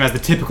viewed him as the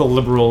typical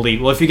liberal elite.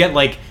 Well, if you get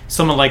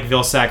someone like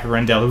Vilsack or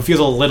Rendell, who feels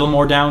a little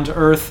more down to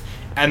earth,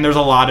 and there's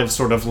a lot of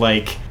sort of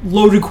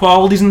loaded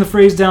qualities in the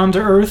phrase down to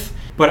earth,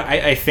 but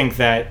I think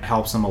that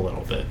helps him a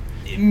little bit.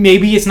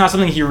 Maybe it's not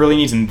something he really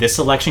needs in this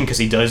election because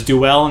he does do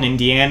well in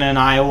Indiana and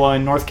Iowa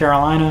and North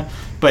Carolina,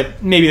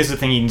 but maybe this is a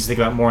thing he needs to think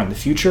about more in the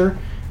future.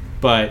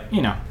 But,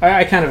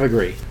 I kind of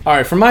agree. All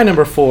right, for my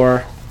number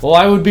 4, well,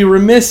 I would be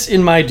remiss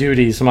in my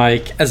duties,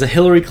 Mike, as a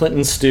Hillary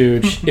Clinton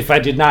stooge if I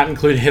did not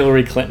include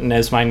Hillary Clinton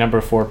as my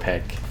number 4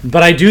 pick.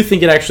 But I do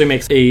think it actually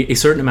makes a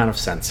certain amount of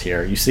sense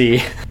here. You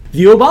see,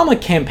 the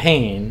Obama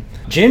campaign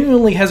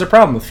genuinely has a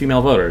problem with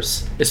female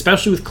voters,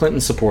 especially with Clinton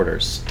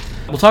supporters.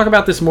 We'll talk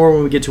about this more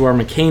when we get to our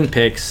McCain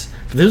picks.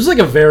 But this was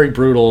a very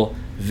brutal,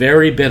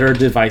 very bitter,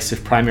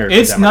 divisive primary for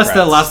it's Democrats. nuts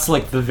that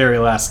lasts the very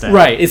last day.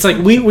 Right. It's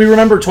we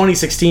remember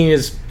 2016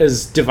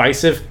 as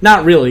divisive.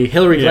 Not really.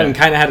 Hillary Clinton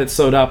kind of had it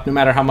sewed up, no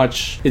matter how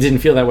much it didn't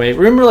feel that way.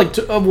 Remember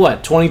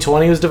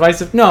 2020 was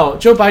divisive? No,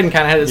 Joe Biden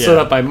kind of had it sewed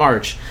up by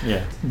March.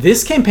 Yeah.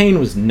 This campaign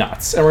was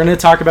nuts. And we're going to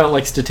talk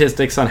about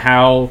statistics on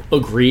how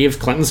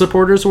aggrieved Clinton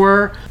supporters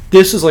were.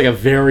 This was a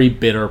very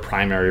bitter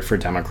primary for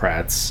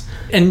Democrats.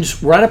 And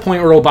we're at a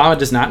point where Obama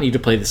does not need to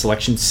play this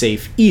election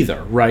safe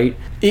either, right?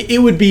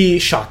 It would be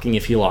shocking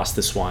if he lost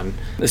this one,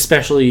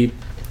 especially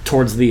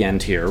towards the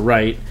end here,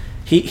 right?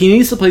 He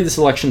needs to play this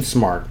election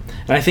smart.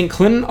 And I think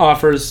Clinton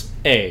offers,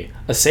 a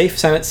safe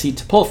Senate seat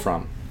to pull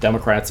from.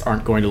 Democrats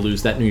aren't going to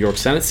lose that New York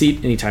Senate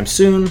seat anytime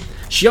soon.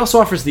 She also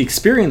offers the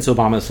experience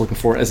Obama is looking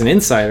for as an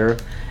insider.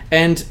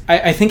 And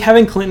I think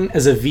having Clinton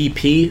as a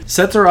VP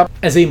sets her up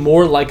as a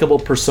more likable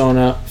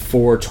persona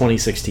for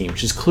 2016,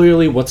 which is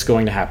clearly what's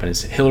going to happen.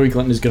 Is Hillary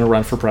Clinton is going to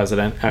run for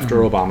president after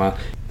Obama.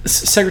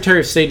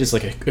 Secretary of State is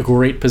a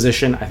great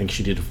position. I think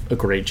she did a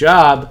great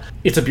job.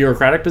 It's a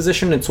bureaucratic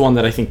position. It's one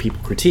that I think people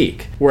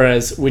critique.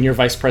 Whereas when you're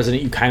vice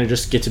president, you kind of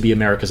just get to be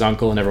America's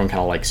uncle and everyone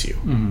kind of likes you.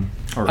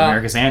 Or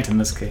America's aunt in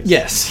this case.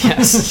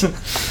 Yes.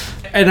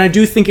 And I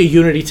do think a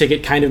unity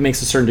ticket kind of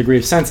makes a certain degree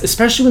of sense,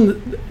 especially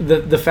when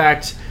the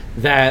fact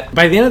that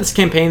by the end of this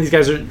campaign, these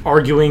guys are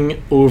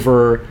arguing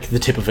over the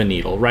tip of a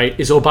needle, right?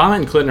 Is Obama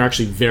and Clinton are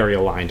actually very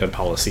aligned on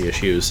policy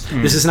issues.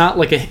 This is not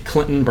a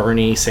Clinton,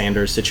 Bernie,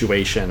 Sanders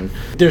situation.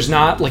 There's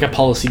not a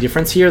policy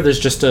difference here. There's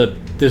just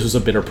this was a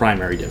bitter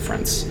primary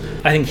difference.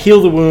 I think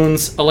heal the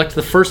wounds, elect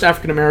the first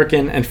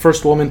African-American and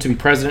first woman to be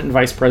president and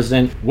vice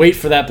president, wait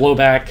for that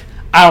blowback.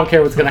 I don't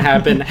care what's going to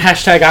happen.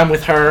 Hashtag I'm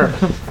with her.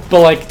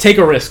 But take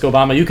a risk,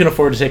 Obama. You can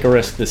afford to take a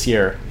risk this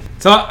year.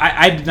 So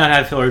I did not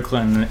have Hillary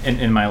Clinton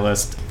in my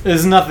list.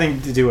 There's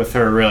nothing to do with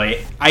her,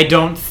 really. I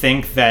don't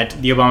think that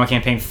the Obama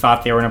campaign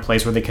thought they were in a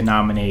place where they could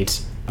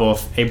nominate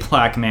both a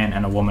black man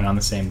and a woman on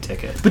the same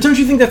ticket. But don't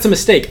you think that's a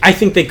mistake? I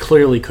think they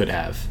clearly could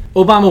have.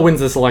 Obama wins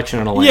this election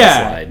on a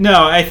landslide. Yeah,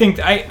 no, I think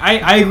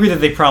I agree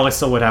that they probably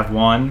still would have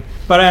won,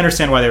 but I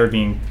understand why they were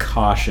being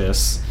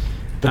cautious.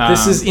 But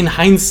this is in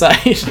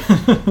hindsight.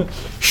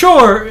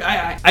 Sure,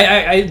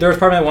 I there was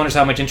part of me that wonders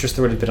how much interest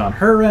there would have been on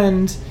her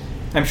end.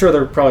 I'm sure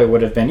there probably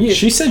would have been.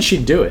 She said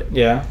she'd do it.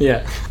 Yeah.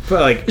 Yeah.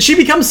 But she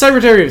becomes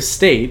Secretary of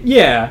State.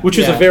 Yeah. Which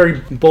is a very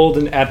bold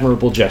and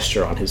admirable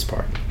gesture on his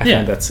part. I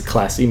think that's a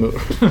classy move.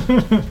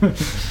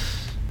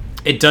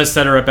 It does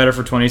set her up better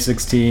for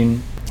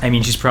 2016. I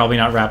mean, she's probably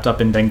not wrapped up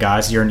in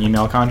Benghazi or an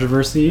email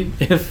controversy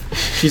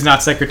if she's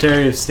not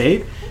Secretary of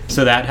State.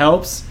 so that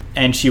helps.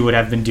 And she would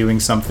have been doing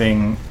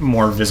something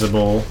more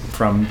visible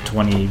from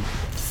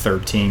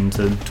 2013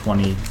 to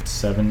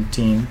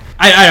 2017.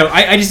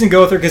 I just didn't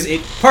go with her because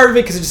part of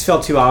it because it just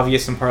felt too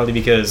obvious, and partly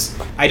because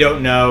I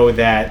don't know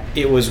that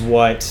it was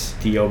what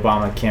the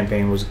Obama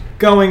campaign was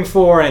going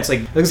for. And it's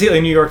like, let's see,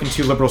 like New York and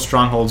two liberal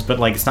strongholds, but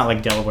like it's not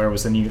like Delaware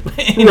was any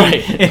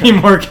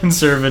more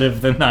conservative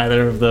than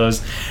either of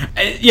those.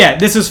 Yeah,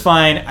 this is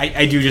fine.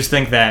 I do just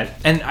think that,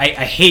 and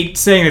I hate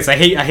saying this. I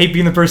hate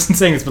being the person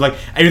saying this, but like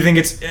I do think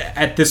it's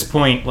at this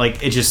point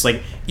like it's just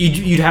like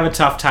you'd have a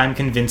tough time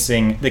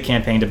convincing the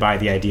campaign to buy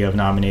the idea of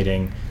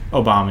nominating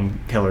Obama and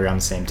Hillary on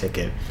the same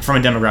ticket from a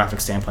demographic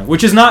standpoint,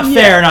 which is not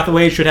fair, not the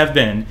way it should have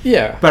been.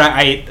 Yeah, but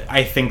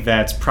I think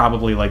that's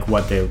probably like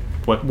what the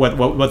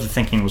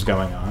thinking was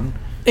going on.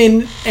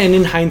 And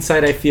in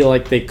hindsight, I feel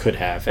like they could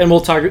have. And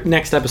we'll talk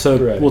next episode.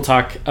 Right. We'll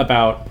talk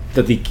about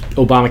that the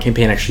Obama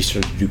campaign actually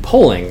started to do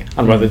polling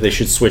on whether they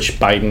should switch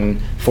Biden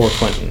for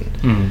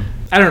Clinton.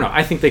 I don't know.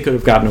 I think they could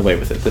have gotten away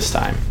with it this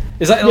time.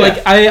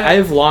 Like I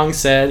have long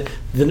said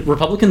the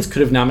Republicans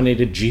could have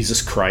nominated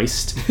Jesus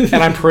Christ, and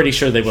I'm pretty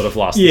sure they would have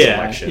lost this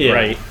election,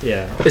 right?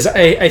 Yeah.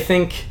 I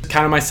think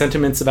kind of my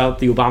sentiments about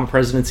the Obama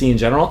presidency in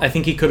general, I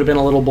think he could have been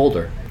a little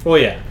bolder. Well,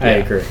 I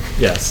agree.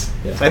 Yes.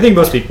 I think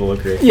most people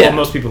agree. Yeah. Well,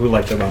 most people who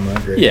liked Obama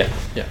agree. Yeah.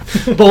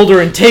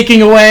 Bolder in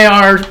taking away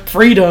our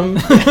freedom.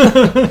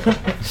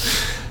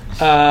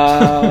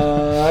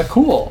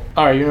 Cool.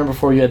 All right, your number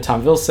 4, you had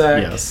Tom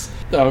Vilsack. Yes.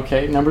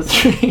 Okay, number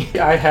 3,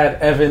 I had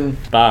Evan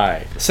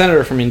Bayh,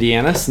 senator from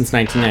Indiana since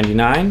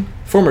 1999,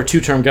 former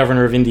 2-term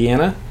governor of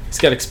Indiana. He's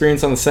got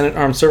experience on the Senate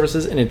Armed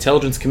Services and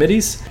Intelligence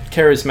Committees.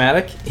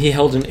 Charismatic, he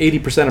held an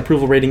 80%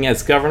 approval rating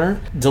as governor,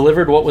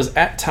 delivered what was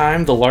at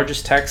time the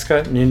largest tax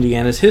cut in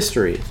Indiana's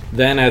history.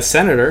 Then as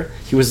senator,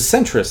 he was a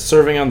centrist,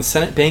 serving on the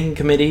Senate Banking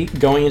Committee,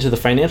 going into the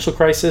financial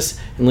crisis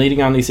and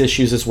leading on these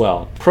issues as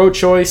well.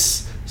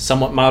 Pro-choice,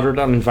 somewhat moderate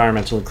on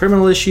environmental and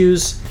criminal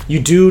issues. You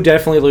do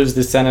definitely lose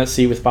the Senate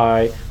seat with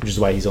Bayh, which is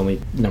why he's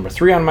only number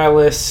 3 on my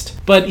list.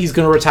 But he's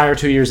going to retire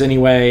 2 years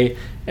anyway,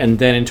 and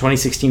then in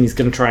 2016 he's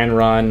going to try and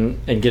run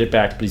and get it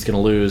back, but he's going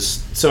to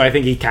lose. So I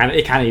think it kind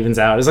of evens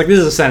out. It's like this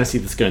is a Senate seat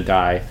that's going to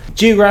die.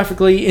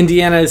 Geographically,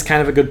 Indiana is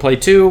kind of a good play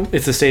too.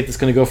 It's a state that's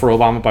going to go for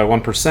Obama by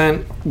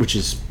 1%, which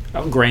is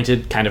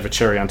granted kind of a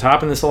cherry on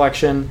top in this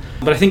election.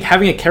 But I think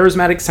having a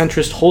charismatic,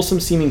 centrist,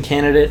 wholesome-seeming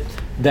candidate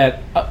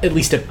that at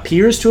least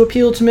appears to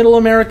appeal to middle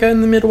America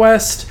in the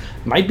Midwest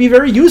might be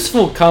very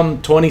useful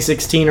come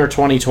 2016 or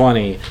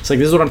 2020. It's like,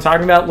 this is what I'm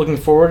talking about, looking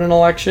forward in an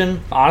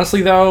election.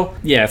 Honestly, though,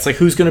 yeah, it's like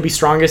who's going to be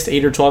strongest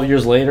 8 or 12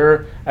 years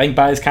later? I think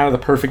Bayh is kind of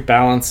the perfect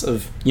balance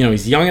of,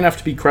 he's young enough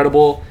to be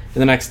credible in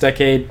the next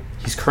decade.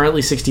 He's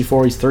currently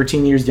 64. He's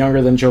 13 years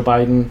younger than Joe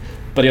Biden,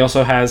 but he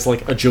also has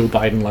like a Joe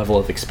Biden level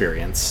of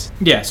experience.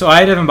 Yeah, so I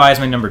had Evan Bayh as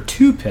my number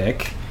 2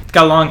 pick. He's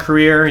got a long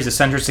career. He's a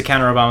centrist to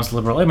counter Obama's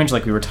liberal image,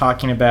 like we were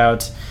talking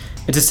about.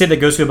 It's a state that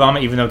goes to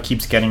Obama, even though it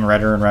keeps getting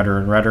redder and redder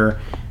and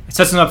redder. It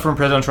sets him up for a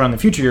presidential run in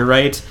the future, you're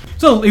right.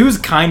 So he was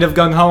kind of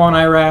gung-ho on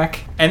Iraq.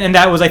 And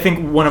that was, I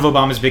think, one of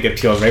Obama's big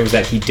appeals, right, was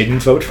that he didn't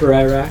vote for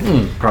Iraq.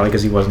 Probably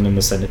because he wasn't in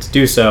the Senate to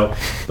do so.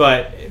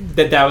 But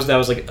that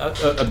was like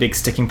a big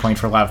sticking point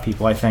for a lot of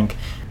people, I think.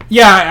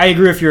 Yeah, I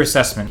agree with your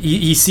assessment.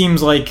 He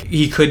seems like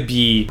he could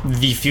be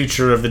the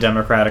future of the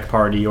Democratic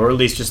Party, or at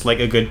least just like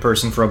a good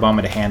person for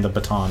Obama to hand the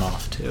baton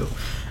off to.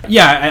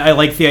 Yeah, I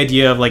like the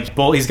idea of like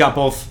he's got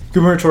both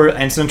gubernatorial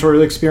and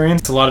senatorial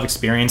experience. It's a lot of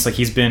experience. Like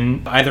he's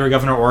been either a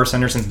governor or a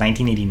senator since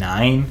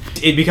 1989.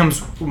 It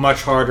becomes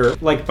much harder,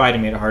 like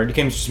Biden made it hard. It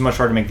becomes just much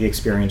harder to make the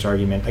experience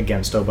argument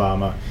against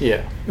Obama.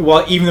 Yeah.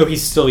 Well, even though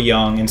he's still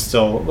young and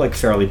still like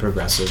fairly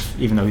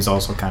progressive, even though he's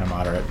also kind of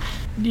moderate.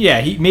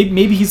 Yeah,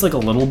 maybe he's like a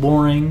little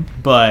boring,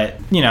 but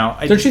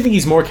don't you think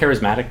he's more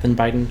charismatic than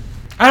Biden?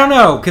 I don't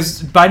know,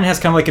 because Biden has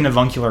kind of like an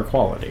avuncular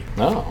quality.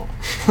 Oh,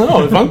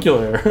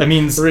 avuncular. That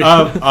means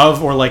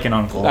of or like an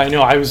uncle. I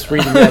know, I was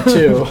reading that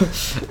too.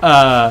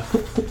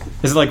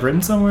 Is it like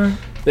written somewhere?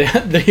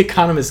 The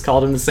Economist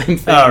called him the same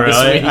thing. Oh,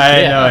 really? I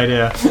had no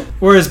idea.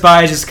 Whereas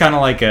Bayh is just kind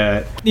of like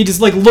he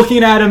just like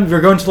looking at him, if you're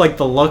going to like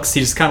the looks, he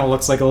just kind of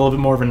looks like a little bit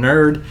more of a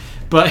nerd.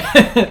 But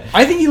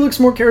I think he looks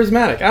more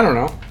charismatic. I don't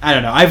know.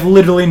 I've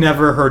literally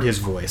never heard his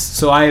voice,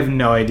 so I have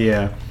no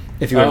idea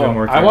if he would have been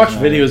more charismatic. I watch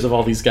videos of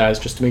all these guys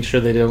just to make sure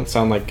they don't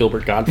sound like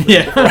Gilbert Gottfried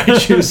before I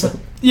choose them.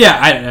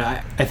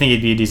 Yeah, I think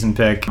he'd be a decent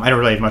pick. I don't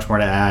really have much more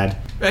to add.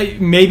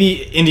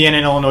 Maybe Indiana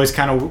and Illinois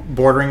kind of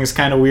bordering is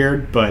kind of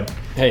weird, but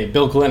hey,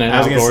 Bill Clinton. I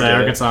was going to say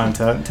Arkansas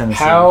and Tennessee.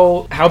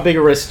 How big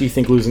a risk do you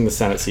think losing the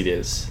Senate seat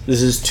is?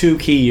 This is 2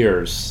 key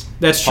years.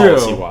 That's true.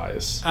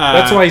 Policy-wise.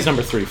 That's why he's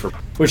number 3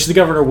 which the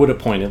governor would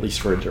appoint at least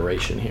for a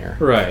duration here.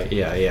 Right.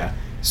 Yeah.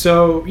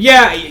 So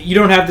you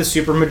don't have the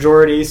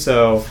supermajority,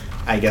 so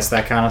I guess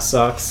that kind of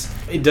sucks.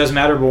 It does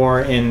matter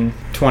more in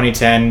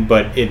 2010,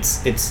 but it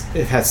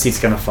has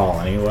seats going to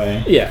fall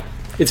anyway. Yeah.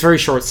 It's very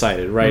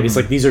short-sighted, right? Mm-hmm. It's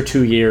like these are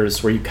 2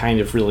 years where you kind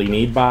of really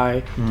need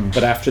Bayh,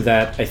 but after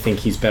that, I think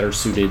he's better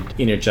suited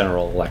in a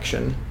general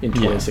election in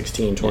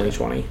 2016,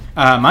 2020.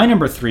 My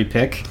number 3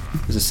 pick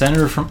is a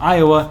senator from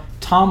Iowa,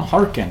 Tom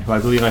Harkin, who I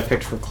believe I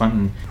picked for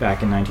Clinton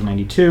back in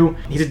 1992.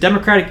 He's a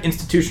Democratic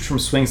institution from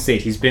swing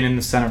state. He's been in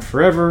the Senate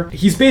forever.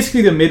 He's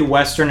basically the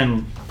Midwestern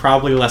and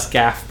probably less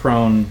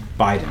gaffe-prone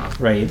Biden,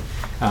 right?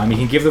 He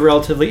can give the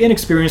relatively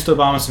inexperienced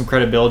Obama some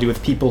credibility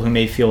with people who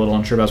may feel a little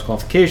unsure about his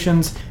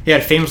qualifications. He had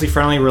a famously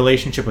friendly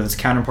relationship with his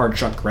counterpart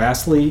Chuck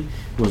Grassley,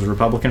 who was a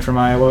Republican from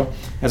Iowa.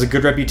 Has a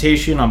good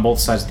reputation on both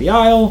sides of the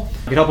aisle.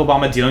 He could help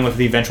Obama dealing with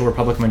the eventual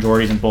Republican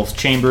majorities in both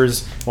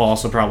chambers, while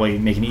also probably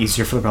making it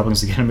easier for the Republicans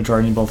to get a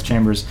majority in both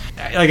chambers.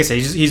 Like I said,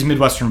 he's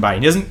Midwestern Biden.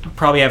 He doesn't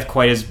probably have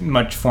quite as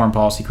much foreign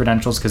policy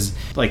credentials because,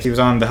 like, he was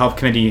on the Health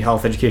Committee,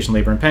 Health, Education,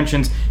 Labor, and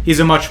Pensions.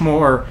 He's a much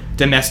more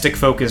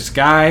domestic-focused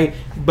guy,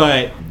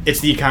 but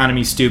it's the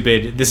economy,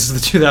 stupid. This is the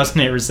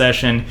 2008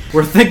 recession.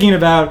 We're thinking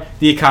about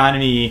the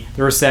economy,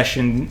 the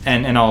recession,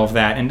 and all of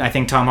that. And I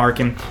think Tom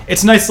Harkin,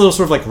 it's a nice little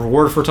sort of like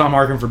reward for Tom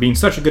Harkin for being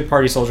such a good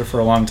party soldier for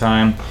a long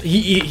time.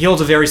 He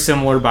holds a very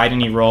similar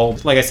Biden-y role.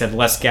 Like I said,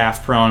 less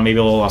gaffe-prone, maybe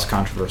a little less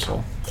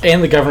controversial.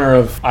 And the governor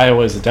of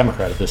Iowa is a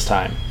Democrat at this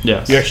time.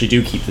 Yes. You actually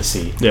do keep the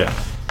seat. Yeah.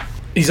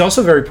 He's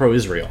also very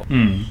pro-Israel,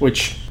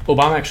 which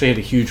Obama actually had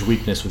a huge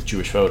weakness with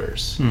Jewish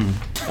voters.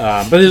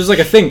 But it was like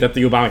a thing that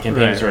the Obama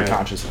campaign was very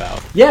conscious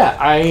about. Yeah,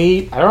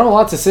 I don't have a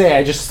lot to say.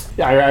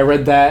 I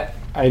read that.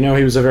 I know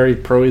he was a very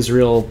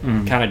pro-Israel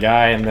kind of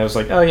guy, and I was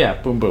like, oh yeah,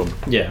 boom, boom.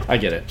 Yeah, I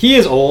get it. He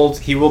is old.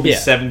 He will be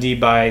 70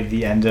 by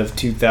the end of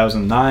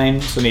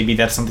 2009, so maybe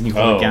that's something you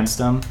hold against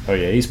him. Oh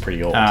yeah, he's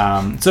pretty old.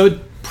 So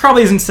it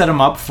probably doesn't set him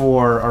up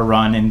for a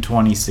run in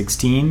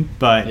 2016,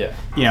 but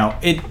you know,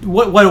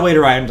 what a way to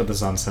ride into the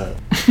sunset.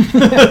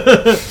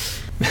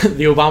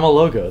 The Obama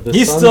logo.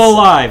 He's still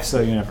alive,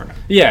 so you never know.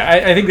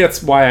 Yeah, I think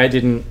that's why I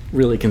didn't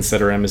really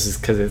consider him, is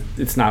because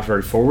it's not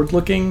very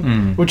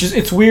forward-looking. Which is,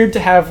 it's weird to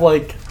have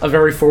like a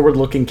very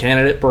forward-looking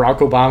candidate, Barack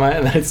Obama,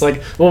 and then it's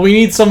like, well, we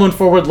need someone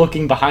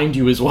forward-looking behind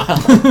you as well.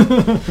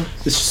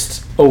 It's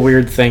just a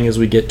weird thing as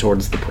we get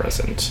towards the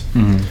present.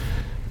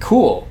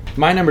 Cool.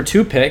 My number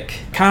 2 pick,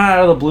 kind of out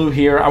of the blue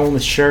here, I went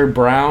with Sherrod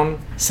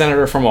Brown,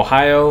 senator from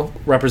Ohio,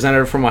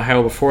 representative from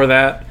Ohio before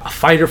that, a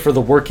fighter for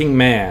the working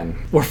man.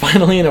 We're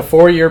finally in a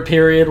 4-year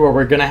period where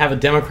we're going to have a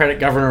Democratic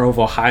governor of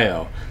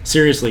Ohio.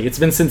 Seriously, it's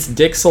been since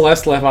Dick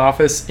Celeste left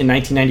office in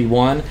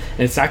 1991, and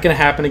it's not going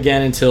to happen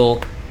again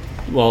until,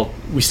 well,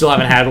 we still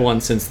haven't had one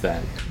since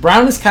then.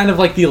 Brown is kind of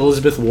like the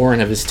Elizabeth Warren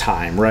of his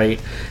time,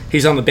 right?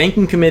 He's on the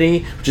Banking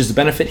Committee, which is a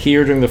benefit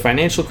here during the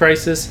financial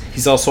crisis.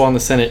 He's also on the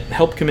Senate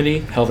Help Committee,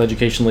 Health,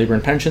 Education, Labor,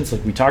 and Pensions,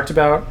 like we talked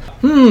about.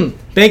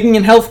 Banking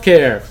and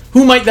healthcare.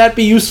 Who might that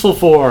be useful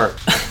for?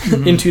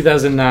 In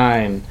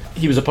 2009.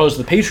 He was opposed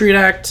to the Patriot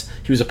Act.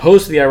 He was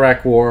opposed to the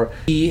Iraq War.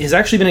 He has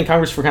actually been in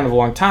Congress for kind of a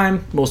long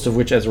time, most of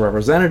which as a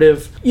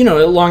representative. You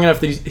know, long enough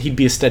that he'd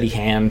be a steady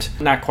hand.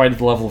 Not quite at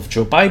the level of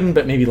Joe Biden,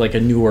 but maybe like a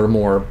newer,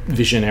 more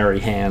visionary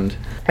hand.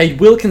 I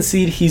will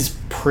concede he's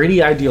pretty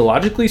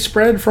ideologically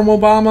spread from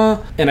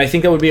Obama, and I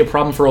think that would be a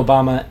problem for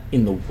Obama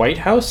in the White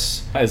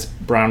House, as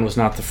Brown was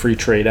not the free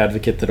trade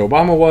advocate that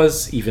Obama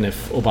was, even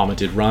if Obama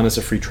did run as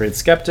a free trade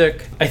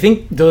skeptic. I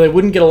think, though they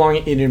wouldn't get along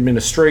in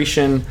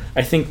administration,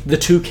 I think the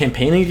two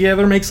campaigning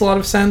together makes a lot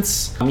of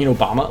sense.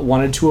 Obama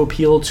wanted to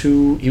appeal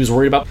to, he was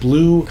worried about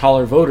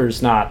blue-collar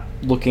voters not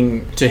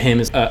looking to him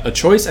as a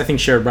choice. I think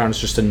Sherrod Brown is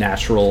just a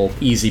natural,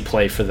 easy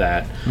play for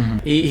that.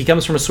 He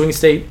comes from a swing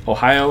state,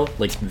 Ohio,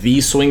 like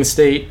the swing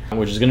state,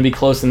 which is going to be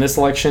close in this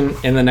election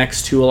and the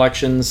next 2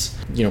 elections,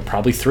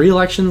 probably 3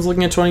 elections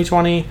looking at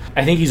 2020.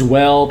 I think he's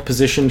well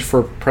positioned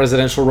for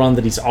presidential run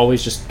that he's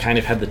always just kind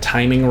of had the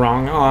timing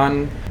wrong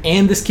on.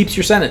 And this keeps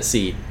your Senate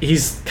seat.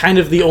 He's kind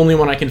of the only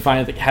one I can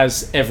find that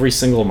has every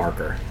single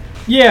marker.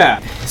 Yeah,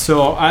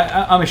 so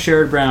I'm a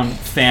Sherrod Brown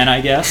fan,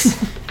 I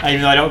guess.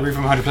 Even though I don't agree with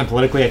him 100%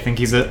 politically, I think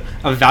he's a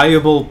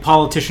valuable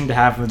politician to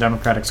have in the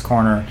Democrats'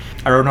 corner.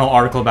 I wrote an whole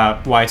article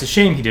about why it's a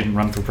shame he didn't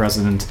run for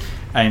president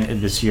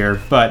this year,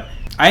 but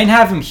I didn't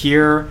have him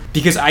here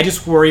because I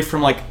just worry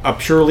from like a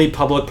purely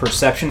public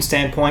perception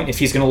standpoint if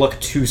he's going to look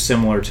too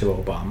similar to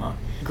Obama.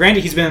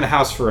 Granted, he's been in the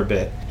House for a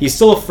bit. He's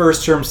still a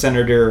first-term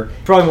senator,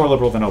 probably more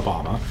liberal than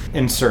Obama,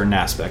 in certain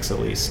aspects at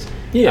least.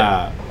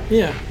 Yeah.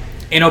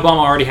 And Obama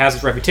already has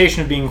his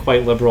reputation of being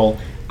quite liberal.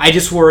 I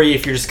just worry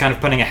if you're just kind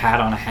of putting a hat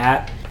on a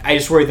hat. I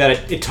just worry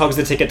that it tugs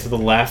the ticket to the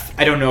left.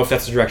 I don't know if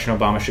that's the direction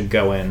Obama should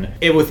go in.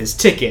 With his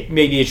ticket,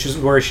 maybe it's just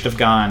where it should have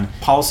gone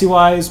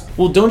policy-wise.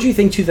 Well, don't you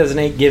think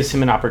 2008 gives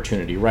him an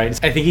opportunity, right?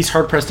 I think he's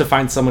hard-pressed to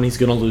find someone he's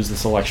going to lose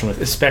this election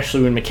with,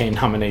 especially when McCain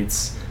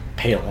nominates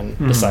Palin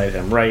beside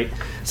him, right?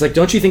 It's like,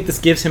 don't you think this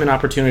gives him an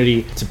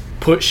opportunity to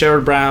put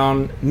Sherrod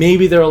Brown,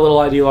 maybe they're a little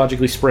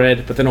ideologically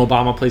spread, but then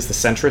Obama plays the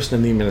centrist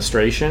in the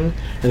administration,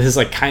 and this is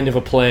like kind of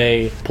a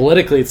play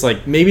politically. It's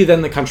like, maybe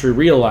then the country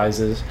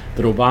realizes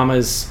that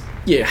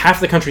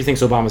half the country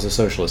thinks Obama's a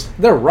socialist.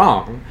 They're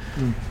wrong,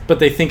 but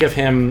they think of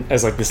him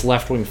as like this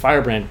left-wing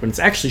firebrand, when it's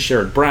actually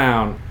Sherrod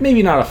Brown,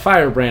 maybe not a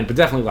firebrand, but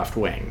definitely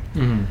left-wing.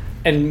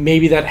 And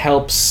maybe that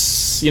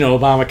helps,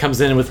 Obama comes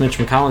in with Mitch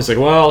McConnell. He's like,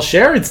 well,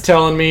 Sherrod's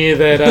telling me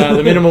that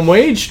the minimum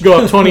wage should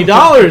go up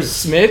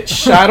 $20,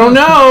 Mitch. I don't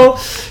know.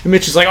 And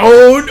Mitch is like,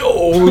 oh,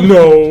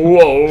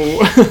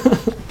 no.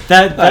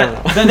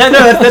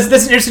 That's an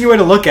interesting way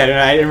to look at it.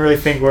 I didn't really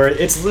think where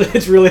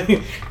it's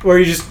really where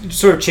you just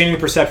sort of changing the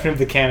perception of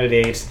the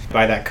candidate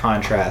by that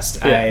contrast.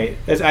 Yeah.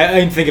 I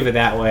didn't think of it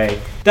that way.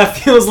 That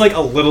feels like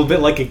a little bit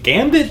like a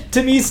gambit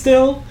to me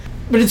still.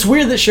 But it's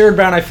weird that Sherrod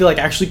Brown, I feel like,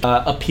 actually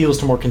appeals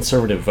to more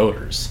conservative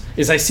voters.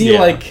 I see, Yeah.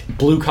 like,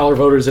 blue-collar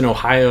voters in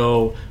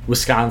Ohio,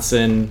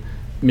 Wisconsin,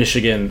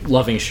 Michigan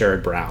loving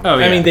Sherrod Brown. Oh,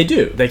 yeah. I mean, they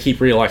do. They keep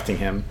reelecting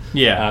him.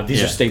 Yeah, These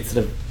yeah. are states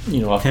that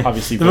have,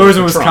 obviously The voted voters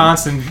in for Trump.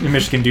 Wisconsin and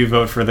Michigan do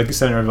vote for the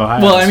senator of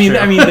Ohio. Well, That's they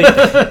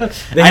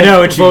true. I know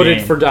what you voted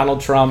mean. for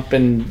Donald Trump,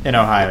 and in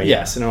Ohio. Yeah.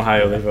 yes, in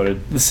Ohio they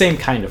voted the same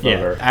kind of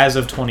voter. Yeah. As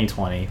of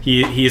 2020,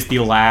 he is the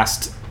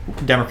last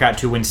Democrat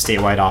to win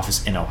statewide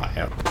office in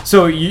Ohio.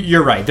 So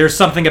you're right. There's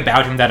something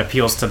about him that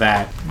appeals to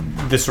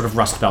this sort of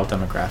Rust Belt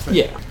demographic.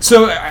 Yeah.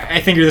 So I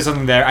think there's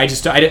something there. I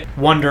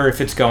wonder if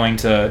it's going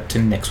to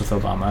mix with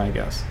Obama, I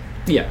guess.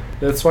 Yeah,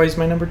 that's why he's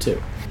my number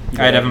 2.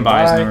 I had Evan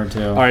Bayh as number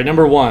 2. All right,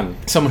 number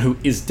 1, someone who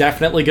is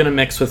definitely going to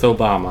mix with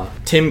Obama,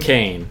 Tim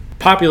Kaine.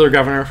 Popular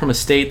governor from a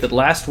state that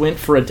last went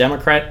for a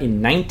Democrat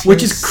in 1964.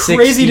 Which is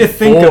crazy to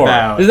think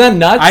about. Isn't that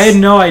nuts? I had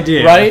no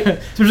idea. Right?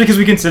 Especially because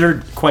we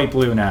consider quite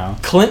blue now.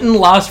 Clinton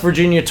lost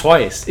Virginia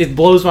twice. It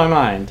blows my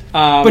mind.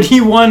 But he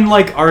won,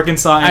 like,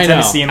 Arkansas and I know,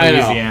 Tennessee and I know.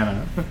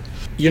 Louisiana.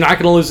 You're not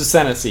going to lose a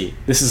Senate seat.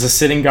 This is a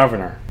sitting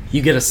governor.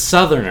 You get a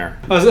Southerner.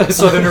 A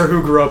Southerner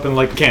who grew up in,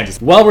 like,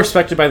 Kansas. Well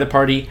respected by the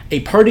party,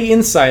 a party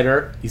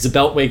insider. He's a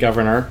Beltway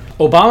governor.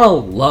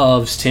 Obama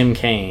loves Tim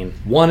Kaine.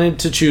 Wanted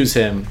to choose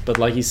him, but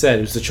like he said,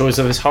 it was the choice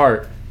of his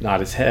heart,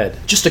 not his head.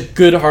 Just a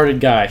good-hearted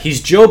guy. He's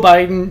Joe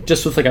Biden,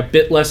 just with like a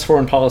bit less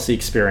foreign policy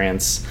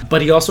experience,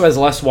 but he also has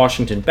less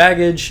Washington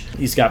baggage.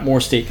 He's got more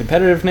state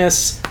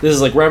competitiveness. This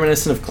is like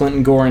reminiscent of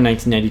Clinton Gore in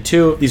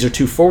 1992. These are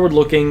two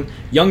forward-looking,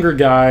 younger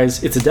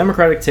guys. It's a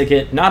Democratic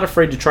ticket, not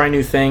afraid to try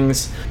new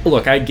things.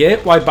 Look, I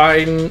get why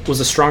Biden was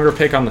a stronger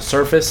pick on the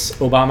surface.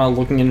 Obama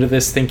looking into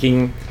this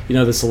thinking,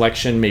 this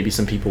election, maybe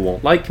some people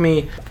won't like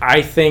me.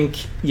 I think,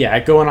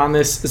 going on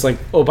this is like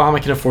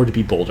Obama can afford to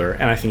be bolder,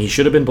 and I think he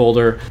should have been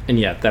bolder, and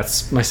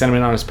that's my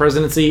sentiment on his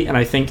presidency, and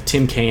I think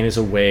Tim Kaine is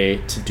a way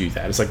to do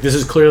that. It's like, this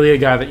is clearly a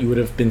guy that you would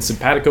have been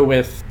simpatico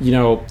with.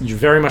 You're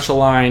very much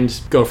aligned.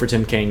 Go for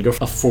Tim Kaine. Go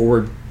for a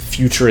forward,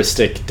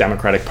 futuristic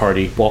Democratic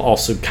Party while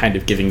also kind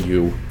of giving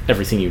you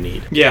everything you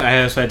need. Yeah,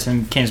 I also had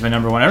Tim Kaine as my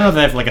number 1. I don't know if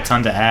I have like a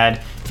ton to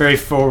add. Very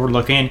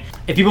forward-looking.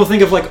 If people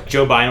think of like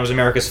Joe Biden was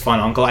America's fun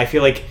uncle, I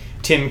feel like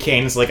Tim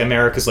Kaine's like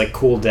America's like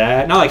cool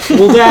dad. Not like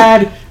cool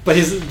dad, but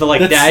the like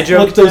That's dad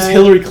joke. what those dad.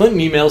 Hillary Clinton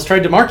emails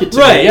tried to market to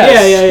me, Right?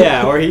 yes.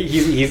 Yeah. Or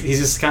he's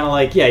just kind of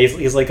like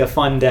he's like a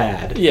fun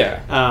dad.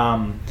 Yeah.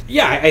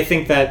 I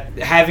think that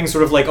having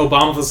sort of like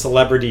Obama the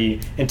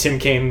celebrity and Tim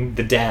Kaine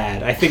the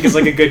dad, I think is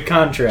like a good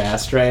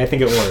contrast, right? I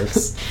think it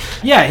works.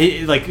 Yeah,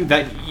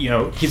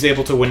 he's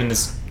able to win in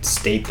this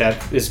state that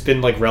has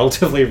been like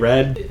relatively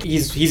red.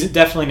 He's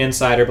definitely an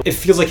insider, but it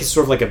feels like he's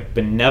sort of like a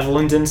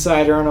benevolent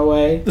insider in a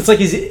way. It's like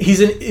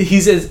he's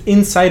as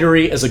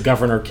insidery as a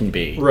governor can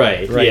be.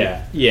 Right.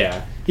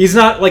 Yeah. He's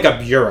not like a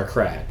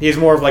bureaucrat. He's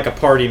more of like a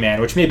party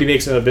man, which maybe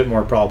makes it a bit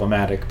more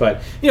problematic.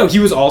 But, he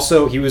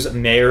was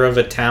mayor of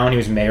a town. He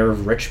was mayor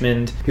of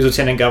Richmond. He was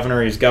lieutenant governor.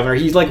 He was governor.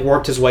 He like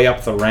worked his way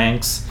up the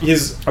ranks.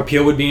 His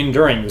appeal would be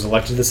enduring. He was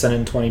elected to the Senate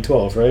in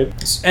 2012,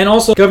 right? And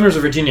also, governors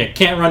of Virginia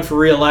can't run for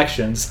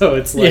re-election. So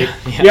it's like,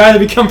 you either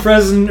become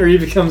president or you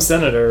become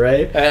senator,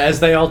 right? As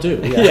they all do.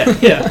 Yeah.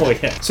 Yeah.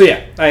 So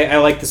I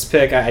like this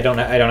pick. I don't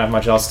have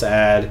much else to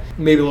add.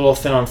 Maybe a little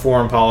thin on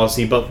foreign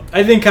policy, but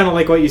I think kind of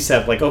like what you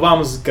said, like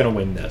Obama's going to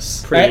win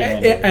this.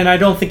 And I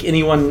don't think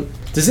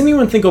does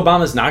anyone think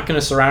Obama's not going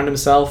to surround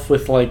himself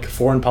with like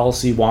foreign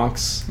policy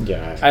wonks?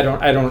 Yeah. I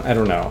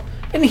don't know.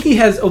 And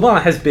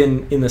Obama has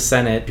been in the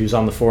Senate. He was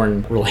on the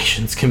Foreign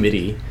Relations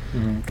Committee.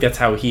 Mm-hmm. That's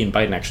how he and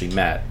Biden actually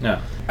met. No.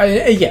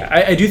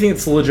 I do think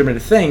it's a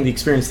legitimate thing. The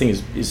experience thing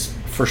is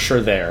for sure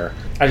there.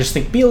 I just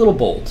think be a little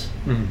bold.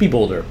 Mm-hmm. Be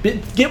bolder.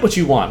 Get what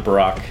you want,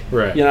 Barack.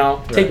 Right.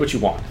 Take what you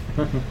want.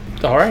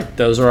 All right,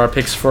 those are our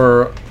picks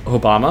for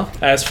Obama.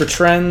 As for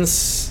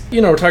trends,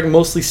 we're talking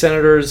mostly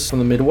senators from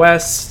the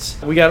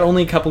Midwest. We got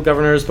only a couple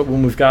governors, but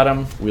when we've got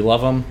them, we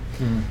love them.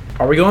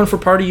 Are we going for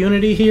party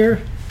unity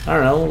here? I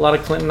don't know, a lot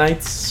of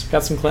Clintonites.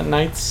 Got some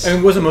Clintonites. I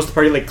mean, wasn't most of the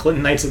party like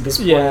Clintonites at this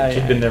point? Yeah,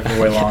 She'd been there for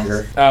way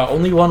longer.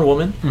 Only one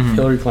woman,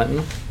 Hillary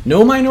Clinton.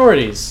 No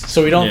minorities,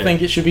 so we don't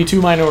think it should be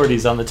 2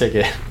 minorities on the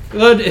ticket.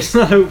 But it's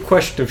not a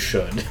question of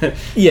should.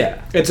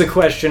 Yeah. It's a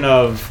question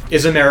of,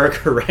 is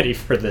America ready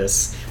for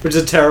this? Which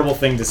is a terrible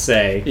thing to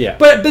say. Yeah.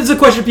 But it's a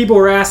question people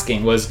were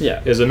asking was,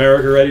 Yeah. Is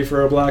America ready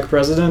for a black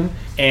president?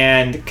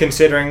 And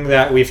considering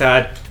that we've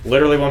had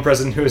literally one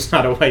president who is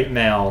not a white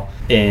male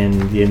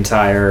in the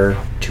entire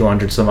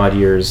 200 some odd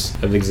years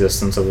of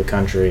existence of the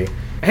country,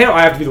 I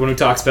have to be the one who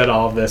talks about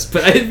all of this,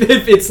 but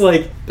it's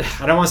like,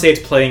 I don't want to say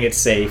it's playing it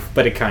safe,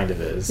 but it kind of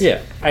is. Yeah,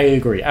 I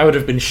agree. I would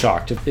have been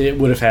shocked if it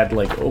would have had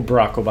like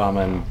Barack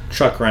Obama and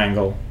Chuck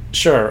Rangel.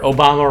 Sure,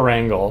 Obama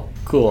wrangle.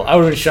 Cool. I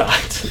would have been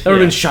shocked. That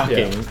would have been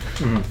shocking.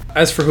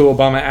 As for who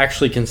Obama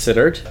actually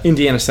considered,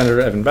 Indiana Senator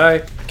Evan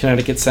Bayh,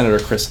 Connecticut Senator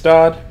Chris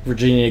Dodd,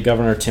 Virginia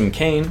Governor Tim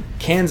Kaine,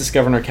 Kansas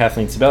Governor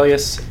Kathleen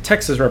Sebelius,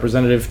 Texas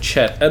Representative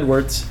Chet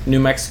Edwards, New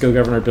Mexico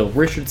Governor Bill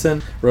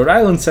Richardson, Rhode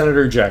Island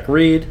Senator Jack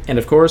Reed, and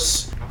of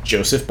course,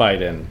 Joseph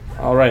Biden.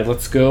 All right,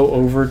 let's go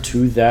over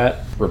to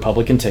that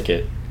Republican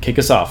ticket. Kick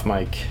us off,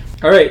 Mike.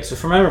 All right, so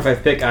for my number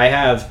 5 pick, I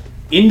have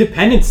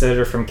independent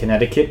senator from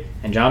Connecticut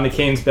and John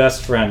McCain's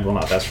best friend, well,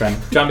 not best friend,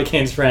 John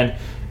McCain's friend,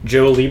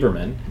 Joe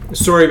Lieberman. The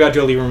story about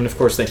Joe Lieberman, of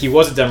course, that he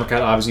was a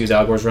Democrat, obviously he was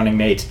Al Gore's running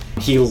mate.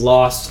 He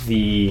lost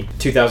the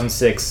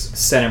 2006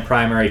 Senate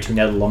primary to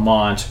Ned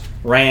Lamont,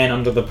 ran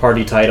under the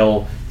party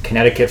title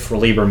Connecticut for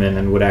Lieberman,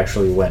 and would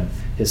actually win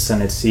his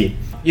Senate seat.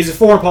 He's a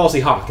foreign policy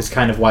hawk, is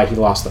kind of why he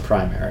lost the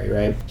primary,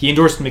 right? He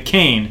endorsed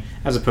McCain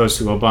as opposed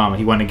to Obama.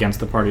 He went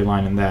against the party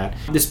line in that.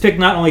 This pick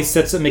not only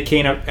sets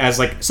McCain up as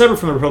separate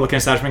from the Republican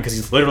establishment because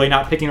he's literally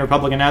not picking a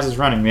Republican as his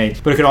running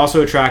mate, but it could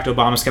also attract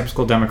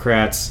Obama-skeptical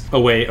Democrats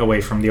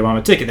away from the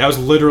Obama ticket. That was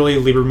literally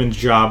Lieberman's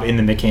job in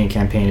the McCain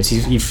campaign. Is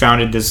he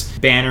founded this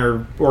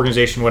banner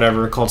organization,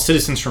 whatever, called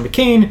Citizens for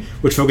McCain,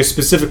 which focused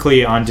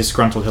specifically on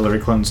disgruntled Hillary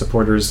Clinton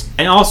supporters.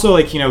 And also,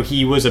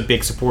 he was a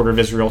big supporter of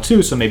Israel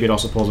too, so maybe it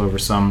also pulls over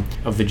some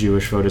of the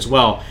Jewish vote as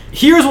well.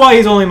 Here's why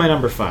he's only my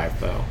number 5,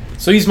 though.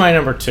 So he's my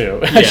number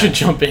 2. I should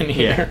jump in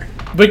here.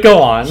 But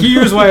go on.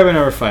 Here's why I'm my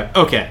number 5.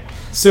 Okay.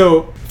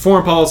 So,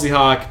 foreign policy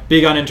hawk,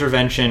 big on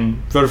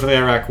intervention, voted for the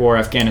Iraq War,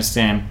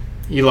 Afghanistan.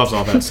 He loves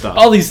all that stuff.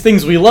 All these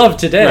things we love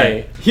today.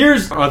 Right.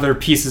 Here's other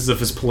pieces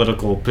of his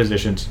political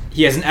positions.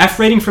 He has an F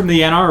rating from the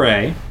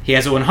NRA. He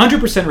has a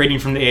 100% rating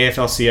from the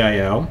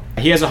AFL-CIO.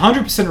 He has a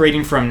 100%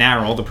 rating from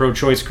NARAL, the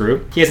pro-choice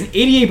group. He has an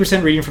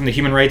 88% rating from the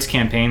Human Rights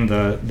Campaign,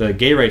 the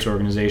gay rights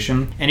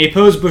organization. And he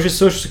opposed Bush's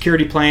Social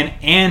Security plan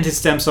and his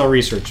stem cell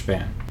research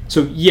ban.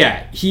 So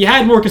yeah, he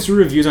had more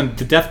conservative views on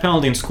the death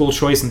penalty and school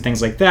choice and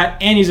things like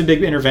that, and he's a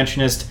big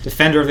interventionist,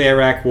 defender of the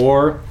Iraq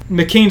War.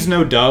 McCain's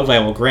no dove, I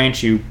will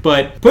grant you,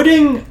 but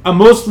putting a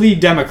mostly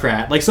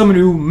Democrat, like someone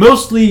who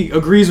mostly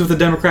agrees with the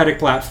Democratic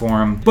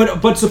platform,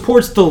 but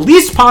supports the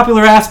least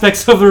popular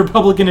aspects of the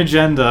Republican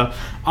agenda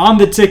on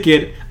the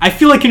ticket, I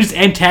feel like can just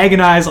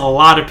antagonize a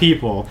lot of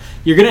people.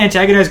 You're going to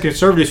antagonize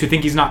conservatives who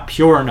think he's not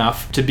pure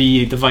enough to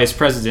be the vice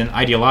president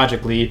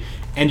ideologically,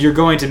 and you're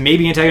going to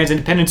maybe antagonize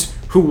independents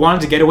who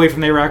wanted to get away from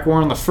the Iraq War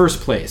in the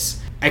first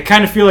place. I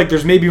kind of feel like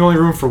there's maybe only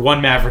room for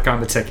one maverick on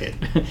the ticket.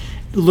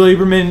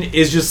 Lieberman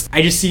is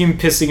I just see him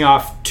pissing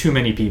off too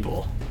many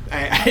people.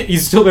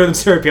 He's still better than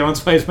Sarah Palin,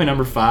 so he's my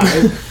number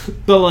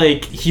 5.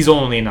 But, he's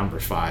only number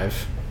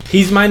 5.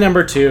 He's my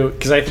number 2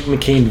 because I think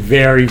McCain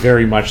very,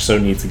 very much so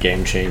needs a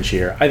game change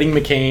here. I think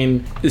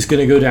McCain is going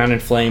to go down in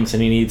flames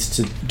and he needs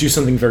to do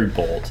something very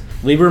bold.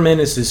 Lieberman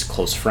is his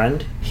close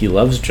friend. He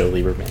loves Joe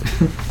Lieberman.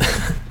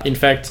 In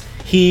fact,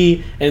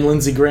 he and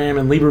Lindsey Graham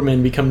and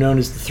Lieberman become known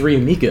as the Three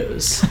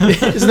Amigos.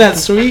 Isn't that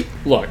sweet?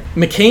 Look,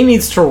 McCain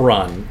needs to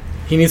run.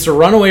 He needs to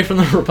run away from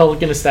the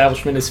Republican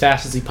establishment as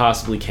fast as he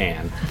possibly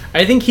can.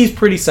 I think he's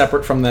pretty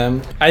separate from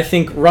them. I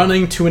think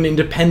running to an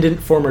independent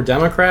former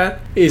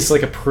Democrat is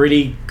a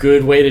pretty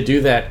good way to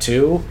do that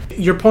too.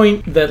 Your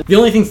point that the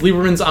only things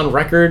Lieberman's on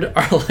record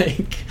are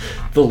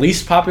the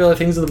least popular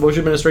things of the Bush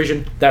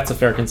administration, that's a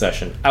fair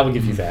concession. I will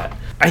give you that.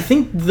 I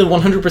think the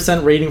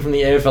 100% rating from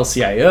the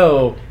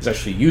AFL-CIO is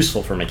actually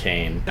useful for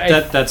McCain.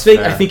 That's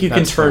fair. I think you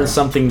can turn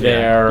something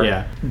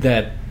there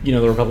that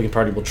the Republican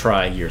Party will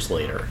try years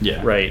later.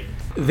 Yeah. Right.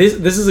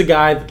 This is a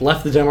guy that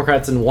left the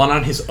Democrats and won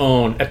on his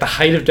own at the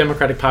height of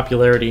Democratic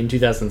popularity in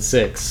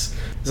 2006.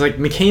 It's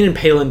McCain and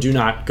Palin do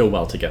not go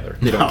well together.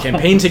 They don't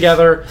campaign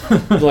together.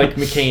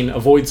 McCain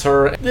avoids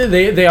her.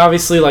 They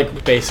obviously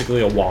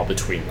basically a wall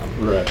between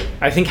them. Right.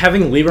 I think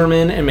having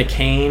Lieberman and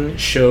McCain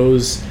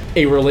shows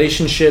a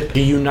relationship, a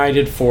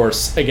united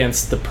force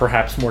against the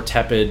perhaps more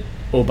tepid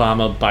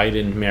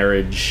Obama-Biden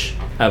marriage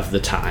of the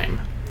time.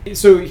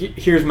 So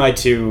here's my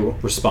 2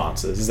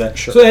 responses. Is that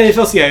sure? So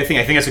AFL-CIO, I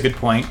think that's a good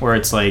point. Where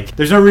it's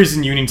there's no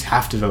reason unions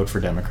have to vote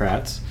for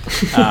Democrats,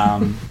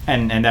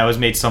 and that was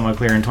made somewhat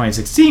clear in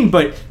 2016.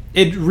 But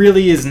it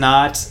really is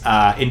not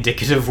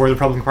indicative of where the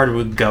Republican Party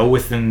would go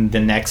within the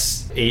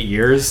next 8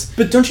 years.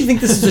 But don't you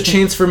think this is a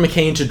chance for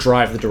McCain to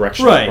drive the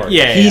direction of the party?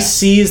 Yeah, he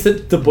sees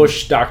that the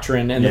Bush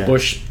doctrine and the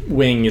Bush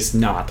wing is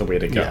not the way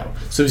to go. Yeah.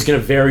 So he's going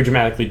to very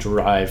dramatically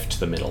drive to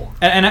the middle.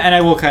 And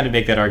I will kind of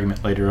make that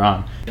argument later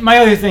on. My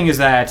other thing is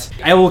that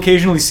I will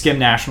occasionally skim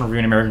National Review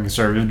and American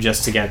Conservative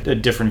just to get a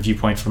different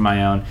viewpoint from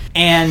my own.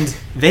 And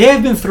they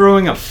have been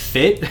throwing a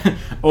fit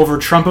over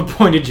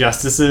Trump-appointed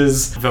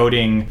justices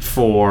voting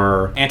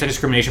for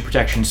anti-discrimination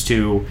protections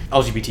to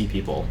LGBT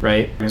people,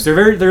 right? Because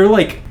they're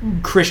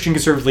Christian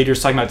conservative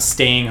leaders talking about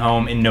staying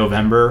home in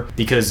November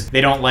because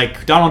they don't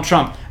like Donald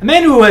Trump, a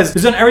man who's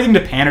done everything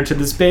to pander to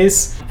this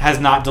base, has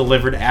not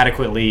delivered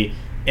adequately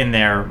in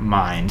their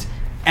mind.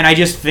 And I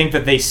just think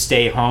that they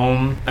stay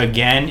home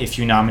again if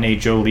you nominate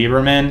Joe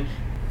Lieberman.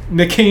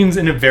 McCain's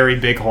in a very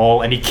big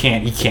hole, and he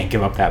can't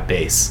give up that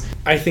base.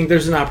 I think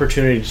there's an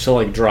opportunity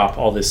to drop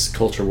all this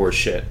culture war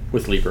shit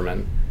with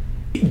Lieberman.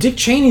 Dick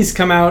Cheney's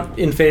come out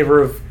in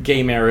favor of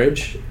gay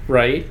marriage,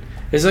 right?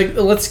 It's like,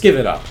 let's give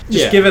it up.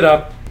 Just give it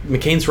up.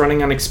 McCain's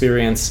running on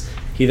experience.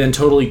 He then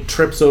totally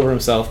trips over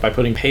himself by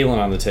putting Palin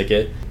on the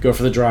ticket. Go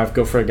for the drive,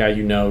 go for a guy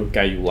you know,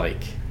 guy you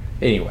like.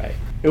 Anyway,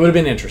 it would have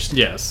been interesting.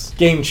 Yes.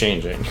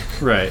 Game-changing.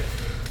 Right.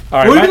 All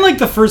right, It would have been like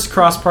the first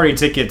cross-party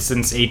ticket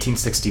since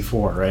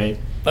 1864, right?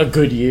 a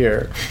good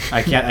year.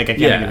 I can't think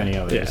of any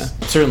others.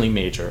 Yeah. Certainly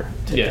major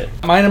ticket.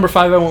 My number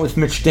 5, I went with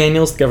Mitch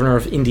Daniels, the governor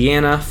of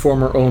Indiana,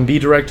 former OMB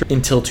director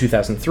until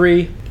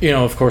 2003. You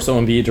know, of course,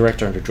 OMB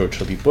director under George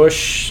W.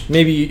 Bush.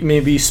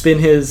 Maybe spin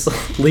his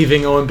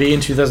leaving OMB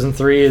in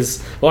 2003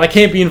 is, well, I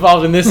can't be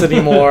involved in this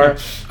anymore.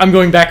 I'm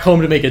going back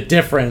home to make a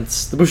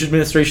difference. The Bush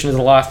administration is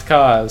a lost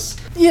cause.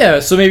 Yeah,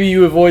 so maybe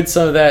you avoid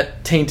some of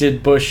that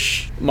tainted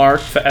Bush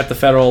mark at the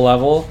federal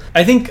level.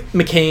 I think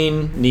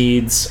McCain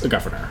needs a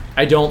governor.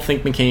 I don't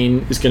think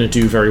McCain is going to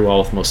do very well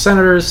with most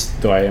senators,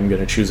 though I am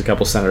going to choose a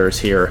couple senators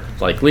here,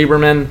 like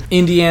Lieberman.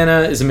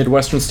 Indiana is a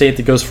Midwestern state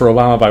that goes for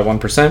Obama by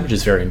 1%, which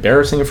is very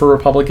embarrassing for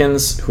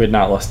Republicans who had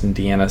not lost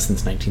Indiana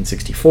since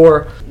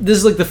 1964. This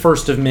is like the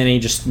first of many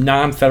just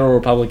non-federal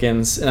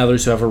Republicans and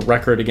others who have a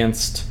record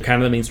against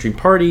kind of the mainstream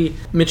party.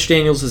 Mitch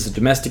Daniels is a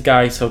domestic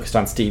guy. He's focused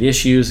on state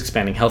issues,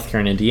 expanding healthcare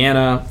in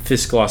Indiana,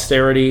 fiscal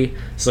austerity.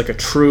 He's like a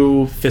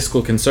true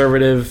fiscal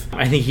conservative.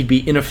 I think he'd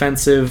be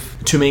inoffensive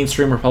to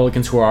mainstream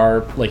Republicans who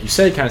are, like you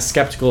said, kind of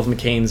skeptical of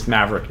McCain's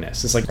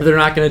maverickness. It's like they're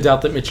not going to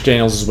doubt that Mitch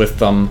Daniels is with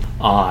them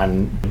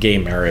on gay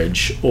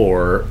marriage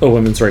or a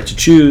women's right to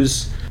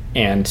choose,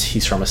 and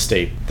he's from a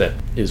state that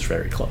is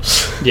very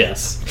close.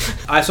 Yes.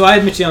 So I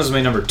had Mitch Daniels as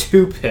my number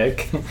 2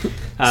 pick.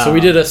 So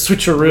we did a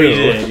switcheroo. We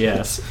did,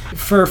 yes.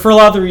 For a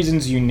lot of the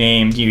reasons you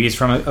named, he's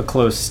from a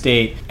close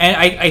state. And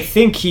I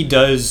think he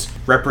does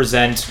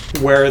represent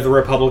where the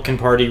Republican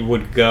Party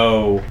would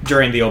go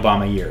during the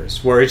Obama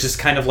years, where it's just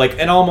kind of like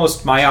an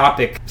almost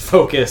myopic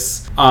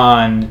focus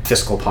on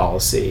fiscal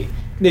policy.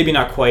 Maybe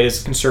not quite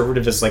as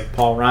conservative as like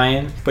Paul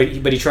Ryan, but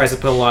he tries to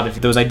put a lot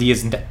of those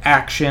ideas into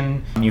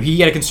action. He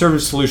had a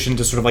conservative solution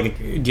to sort of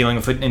like dealing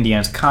with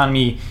Indiana's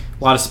economy,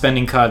 a lot of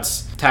spending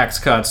cuts, tax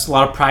cuts, a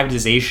lot of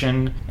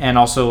privatization, and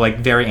also like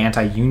very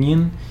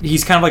anti-union.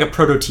 He's kind of like a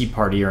proto-Tea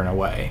Partier in a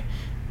way.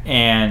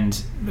 And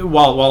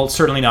while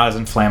certainly not as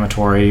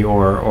inflammatory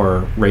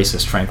or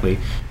racist, frankly,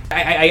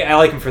 I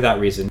like him for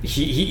that reason.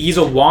 He's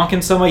a wonk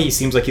in some way. He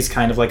seems like he's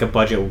kind of like a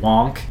budget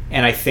wonk.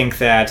 And I think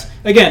that,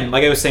 again,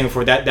 like I was saying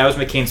before, that was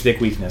McCain's big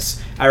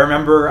weakness. I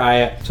remember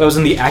I was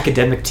in the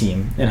academic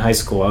team in high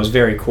school. I was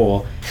very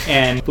cool.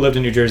 And lived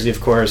in New Jersey, of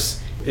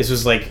course. This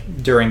was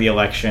like during the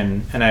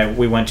election. And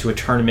we went to a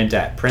tournament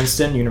at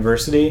Princeton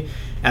University.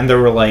 And there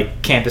were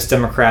like campus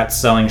Democrats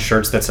selling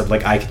shirts that said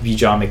like, I could be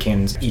John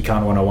McCain's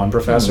Econ 101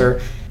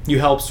 professor. You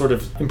help sort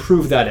of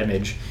improve that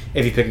image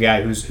if you pick a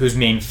guy whose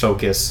main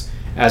focus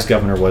as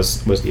governor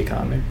was the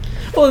economy.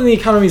 Well, and the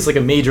economy is like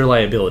a major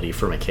liability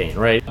for McCain,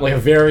 right? Like a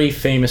very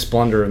famous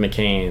blunder of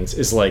McCain's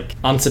is like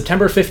on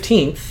September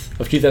 15th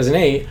of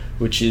 2008,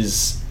 which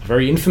is a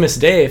very infamous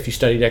day if you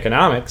studied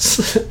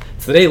economics.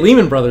 It's the day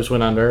Lehman Brothers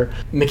went under.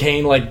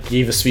 McCain like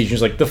gave a speech. He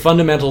was like, the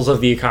fundamentals of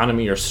the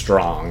economy are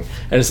strong.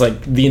 And it's like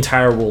the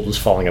entire world was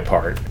falling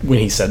apart when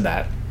he said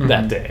that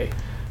that day.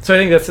 So I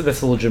think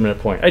that's a legitimate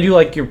point. I do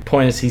like your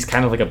point is he's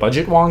kind of like a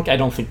budget wonk. I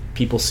don't think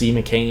people see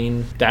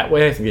McCain that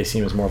way. I think they see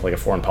him as more of like a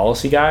foreign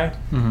policy guy.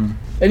 Mm-hmm.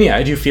 And yeah,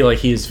 I do feel like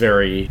he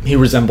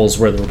resembles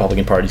where the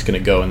Republican Party is going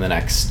to go in the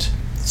next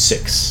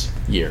 6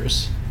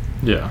 years.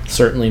 Yeah.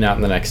 Certainly not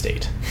in the next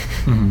 8.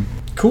 Mm-hmm.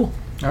 Cool.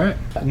 All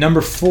right.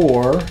 Number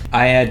 4,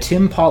 I had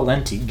Tim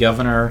Pawlenty,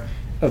 governor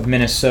of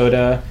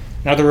Minnesota.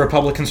 Another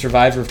Republican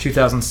survivor of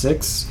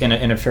 2006 in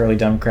a fairly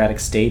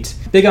Democratic state.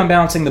 Big on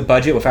balancing the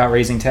budget without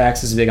raising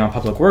taxes, big on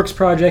public works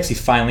projects. He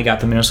finally got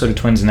the Minnesota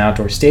Twins an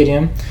outdoor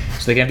stadium,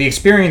 so they can have the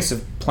experience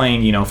of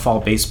playing, fall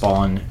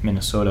baseball in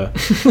Minnesota.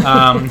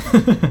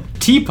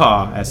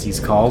 T-Paw, as he's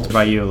called,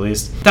 by you at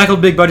least.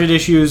 Tackled big budget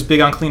issues, big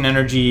on clean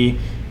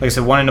energy. Like I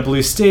said, one in a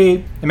blue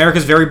state.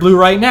 America's very blue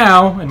right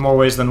now, in more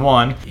ways than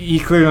one. He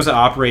clearly knows how to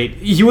operate.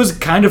 He was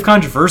kind of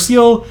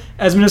controversial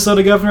as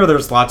Minnesota governor. There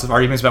was lots of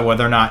arguments about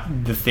whether or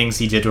not the things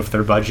he did with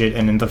their budget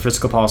and in the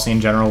fiscal policy in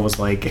general was,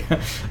 like,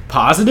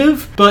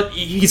 positive. But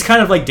he's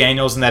kind of like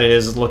Daniels in that it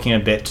is looking a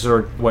bit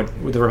toward what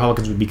the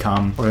Republicans would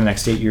become over the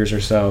next 8 years or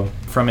so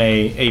from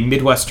a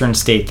Midwestern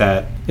state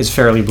that is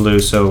fairly blue,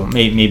 so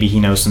maybe he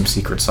knows some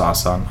secret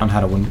sauce on how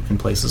to win in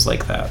places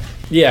like that.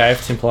 Yeah, I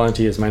have Tim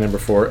Pawlenty as my number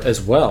 4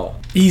 as well.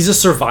 He's a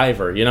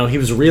survivor. He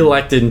was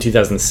reelected in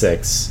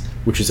 2006,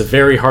 which is a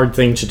very hard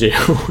thing to do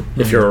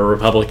if you're a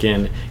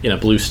Republican in a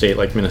blue state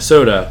like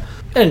Minnesota.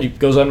 And he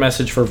goes on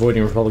message for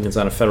avoiding Republicans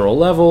on a federal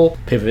level,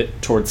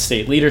 pivot towards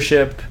state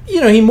leadership.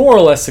 He more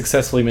or less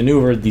successfully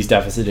maneuvered these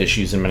deficit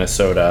issues in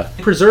Minnesota.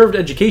 Preserved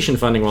education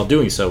funding while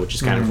doing so, which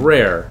is kind of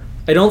rare.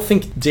 I don't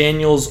think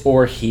Daniels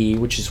or he,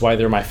 which is why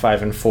they're my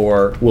 5 and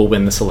 4, will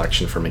win this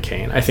election for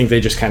McCain. I think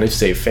they just kind of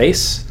save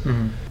face.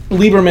 Mm-hmm.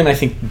 Lieberman, I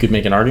think, could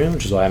make an argument,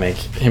 which is why I make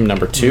him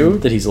number 2,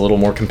 that he's a little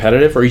more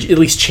competitive, or he at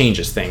least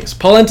changes things.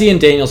 Pawlenty and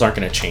Daniels aren't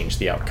going to change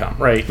the outcome,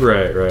 right?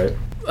 Right.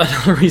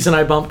 Another reason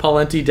I bumped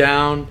Pawlenty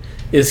down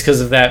is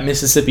because of that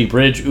Mississippi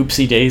Bridge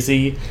oopsie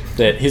daisy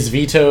that his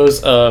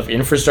vetoes of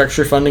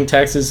infrastructure funding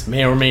taxes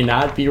may or may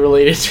not be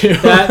related to.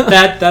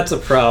 That's a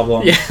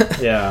problem.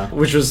 Yeah.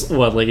 Which was,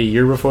 what, like a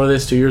year before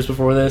this, 2 years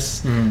before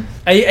this?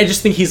 I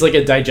just think he's like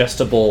a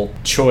digestible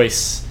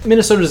choice.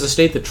 Minnesota is a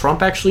state that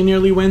Trump actually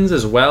nearly wins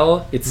as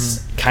well.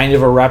 It's kind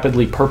of a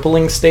rapidly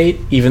purpling state,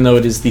 even though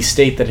it is the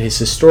state that has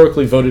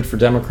historically voted for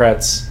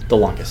Democrats the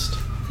longest.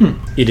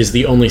 It is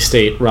the only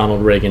state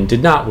Ronald Reagan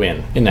did not win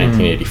in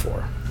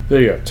 1984. There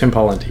you go, Tim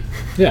Pawlenty.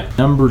 Yeah.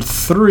 Number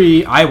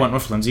 3, I went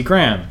with Lindsey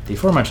Graham. The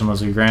aforementioned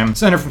Lindsey Graham,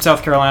 senator from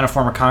South Carolina,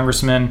 former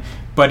congressman,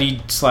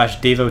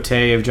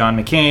 buddy/devotee of John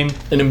McCain.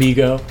 An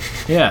amigo.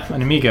 Yeah,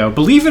 an amigo.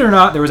 Believe it or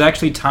not, there was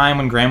actually a time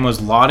when Graham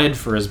was lauded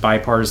for his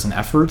bipartisan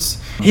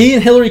efforts. He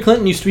and Hillary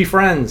Clinton used to be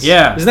friends.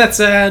 Yeah. Isn't that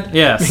sad?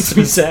 Yes. Makes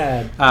me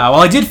sad. While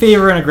I did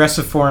favor an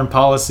aggressive foreign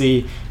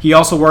policy, he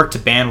also worked to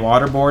ban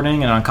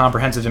waterboarding and on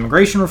comprehensive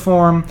immigration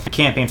reform,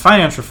 campaign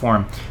finance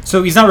reform.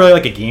 So he's not really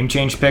like a game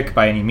change pick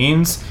by any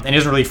means, and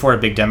isn't really for a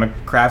big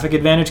demographic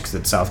advantage because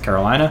it's South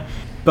Carolina.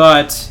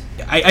 But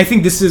I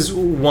think this is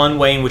one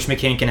way in which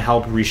McCain can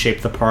help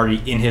reshape the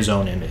party in his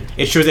own image.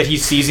 It shows that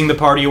he's seizing the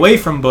party away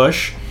from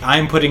Bush.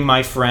 I'm putting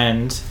my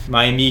friend,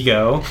 my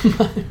amigo,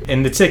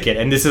 in the ticket.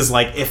 And this is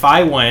like, if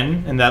I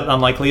win in that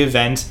unlikely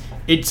event,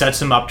 it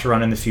sets him up to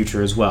run in the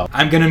future as well.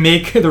 I'm going to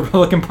make the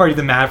Republican Party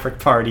the Maverick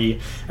Party.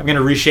 I'm going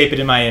to reshape it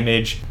in my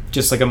image,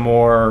 just like a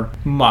more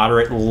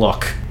moderate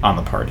look on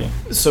the party.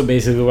 So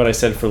basically what I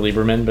said for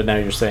Lieberman, but now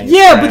you're saying...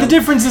 Yeah, Graham. but the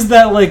difference is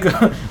that, like,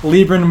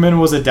 Lieberman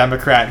was a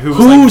Democrat who was,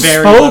 Who like,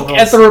 very spoke liberal.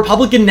 at the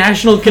Republican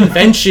National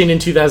Convention in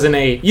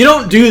 2008. You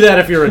don't do that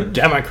if you're a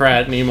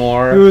Democrat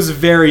anymore. Who was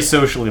very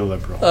socially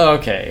liberal.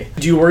 Okay.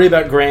 Do you worry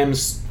about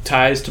Graham's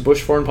ties to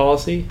Bush foreign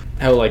policy?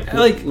 How, like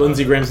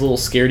Lindsey Graham's a little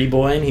scaredy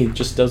boy and he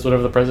just does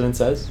whatever the president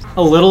says?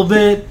 A little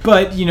bit,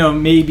 but, you know,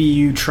 maybe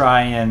you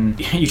try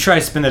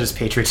to spin that as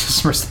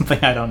patriotism or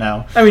something, I don't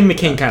know. I mean,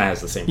 McCain kind of has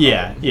the same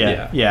problem.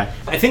 Yeah.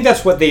 I think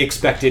that's what they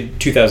expected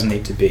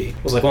 2008 to be.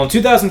 It was like, well, in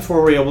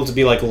 2004 we were able to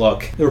be like,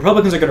 look, the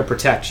Republicans are going to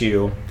protect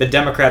you. The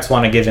Democrats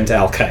want to give in to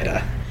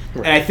Al-Qaeda.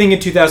 Right. And I think in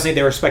 2008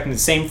 they were expecting the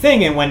same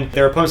thing, and when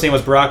their opponent's name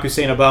was Barack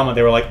Hussein Obama,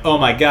 they were like, oh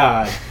my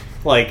god,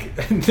 like,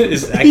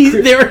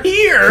 they're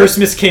here!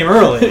 Christmas came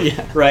early,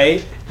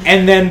 right?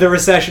 And then the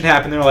recession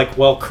happened. They're like,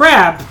 well,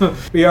 crap.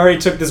 We already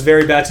took this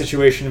very bad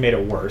situation and made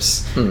it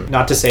worse.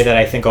 Not to say that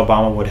I think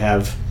Obama would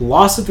have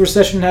lost if the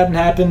recession hadn't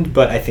happened,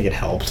 but I think it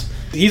helped.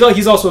 He's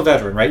also a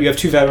veteran, right? You have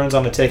 2 veterans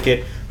on the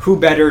ticket. Who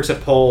better to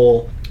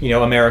pull, you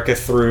know, America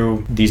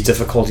through these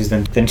difficulties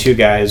than 2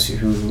 guys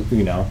who,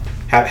 you know,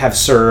 have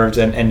served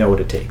and know what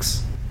it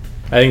takes.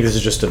 I think this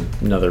is just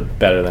another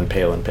better than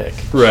Palin pick.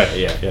 Right,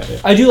 yeah.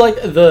 I do like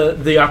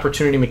the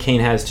opportunity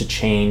McCain has to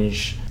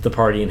change the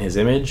party and his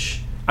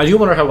image. I do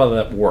wonder how well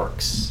that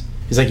works.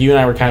 It's like you and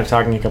I were kind of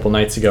talking a couple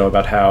nights ago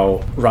about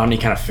how Romney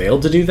kind of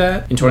failed to do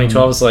that. In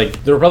 2012, it's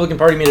like the Republican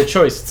Party made a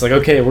choice. It's like,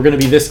 okay, we're going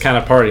to be this kind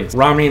of party.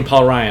 Romney and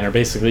Paul Ryan are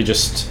basically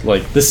just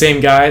like the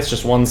same guys,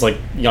 just one's like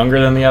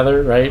younger than the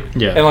other, right?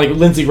 Yeah. And like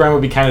Lindsey Graham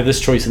would be kind of this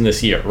choice in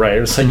this year, right?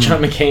 It's like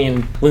John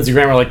McCain, Lindsey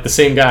Graham are like the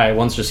same guy,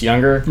 one's just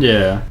younger.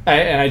 Yeah.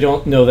 And I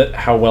don't know that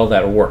how well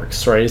that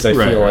works, right? As I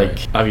feel Right.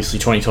 like obviously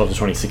 2012 to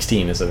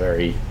 2016 is a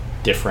very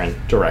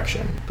different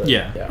direction. But,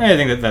 Yeah. I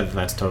think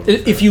that's totally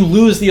fair. If you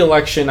lose the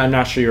election, I'm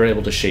not sure you're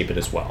able to shape it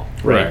as well.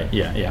 Right.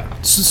 Yeah.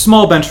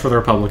 Small bench for the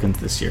Republicans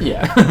this year.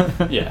 Yeah.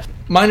 Yeah.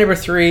 My number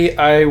 3,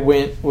 I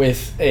went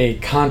with a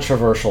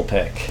controversial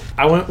pick.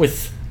 I went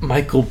with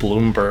Michael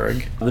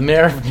Bloomberg, the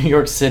mayor of New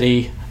York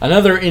City,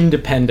 another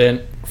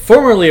independent,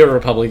 formerly a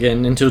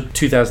Republican until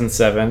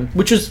 2007,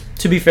 which is,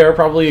 to be fair,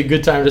 probably a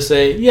good time to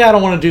say, yeah, I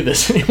don't want to do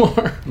this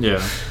anymore.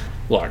 Yeah.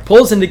 Look,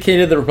 polls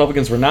indicated that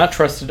Republicans were not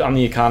trusted on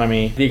the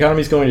economy. The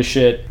economy's going to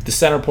shit. The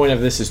center point of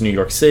this is New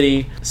York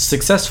City.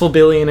 Successful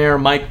billionaire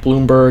Mike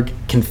Bloomberg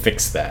can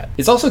fix that.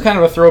 It's also kind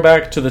of a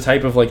throwback to the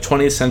type of like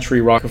 20th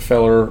century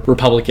Rockefeller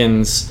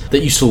Republicans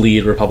that used to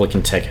lead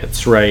Republican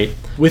tickets, right?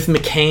 With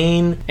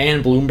McCain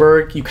and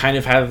Bloomberg, you kind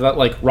of have that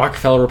like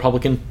Rockefeller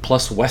Republican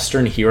plus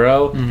Western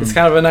hero. It's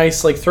kind of a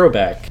nice like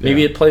throwback.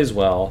 Maybe it plays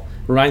well.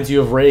 Reminds you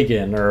of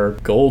Reagan or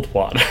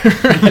Goldwater.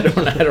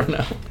 I don't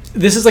know.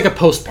 This is like a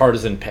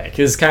post-partisan pick.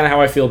 This is kind of how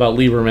I feel about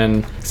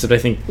Lieberman, except I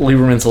think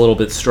Lieberman's a little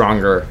bit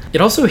stronger.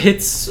 It also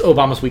hits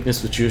Obama's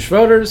weakness with Jewish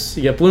voters.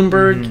 You get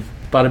Bloomberg,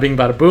 bada bing,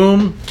 bada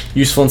boom.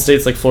 Useful in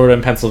states like Florida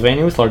and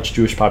Pennsylvania with large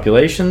Jewish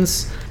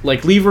populations.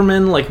 Like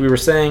Lieberman, like we were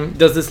saying,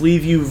 does this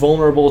leave you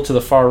vulnerable to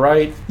the far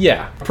right?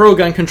 Yeah.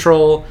 Pro-gun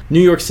control, New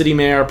York City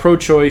mayor,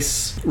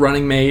 pro-choice,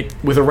 running mate,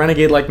 with a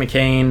renegade like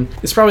McCain.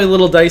 It's probably a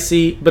little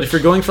dicey, but if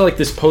you're going for like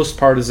this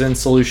post-partisan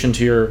solution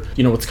to your,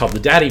 you know, what's called the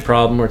daddy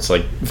problem, where it's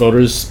like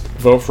voters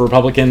vote for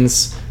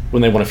Republicans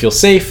when they want to feel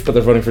safe, but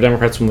they're voting for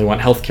Democrats when they want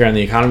healthcare and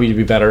the economy to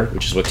be better,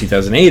 which is what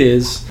 2008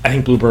 is. I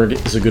think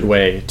Bloomberg is a good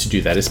way to do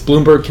that. Is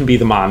Bloomberg can be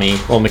the mommy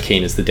while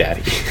McCain is the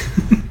daddy.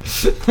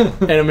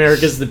 And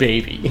America's the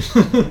baby.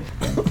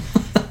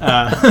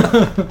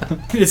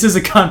 This is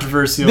a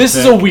controversial This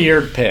is pick. a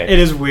weird pick. It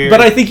is weird.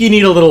 But I think you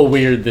need a little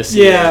weird this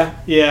year.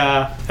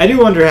 Yeah. I do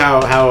wonder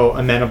how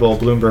amenable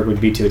Bloomberg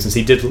would be to it, since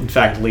he did, in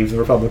fact, leave the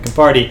Republican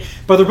Party.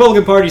 But the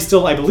Republican Party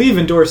still, I believe,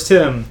 endorsed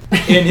him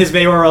in his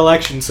mayoral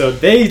election, so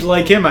they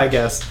like him, I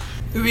guess.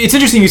 It's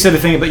interesting you said the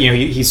thing about,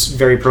 he's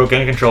very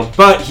pro-gun control,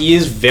 but he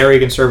is very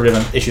conservative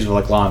on issues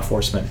with, law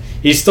enforcement.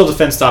 He still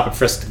defends stop and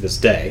frisk to this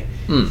day.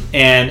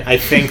 And I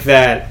think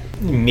that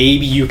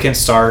maybe you can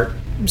start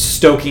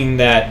stoking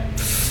that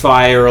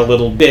fire a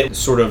little bit,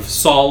 sort of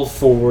solve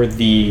for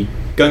the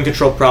gun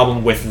control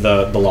problem with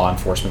the law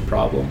enforcement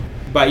problem.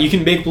 But you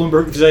can make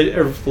Bloomberg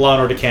a Law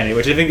and Order candidate,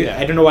 which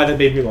I don't know why that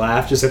made me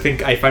laugh. I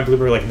think I find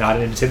Bloomberg not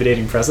an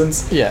intimidating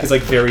presence. Yeah. He's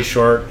very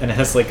short and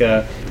has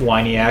a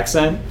whiny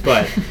accent.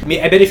 But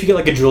I bet if you get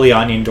a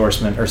Giuliani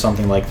endorsement or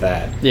something like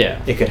that,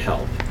 it could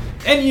help.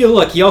 And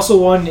look, he also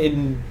won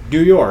in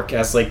New York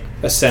as a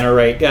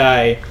center-right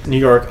guy. New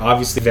York,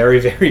 obviously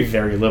very, very,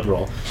 very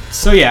liberal.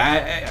 So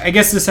yeah, I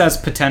guess this has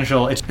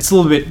potential. It's a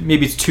little bit,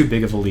 maybe it's too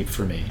big of a leap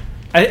for me.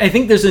 I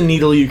think there's a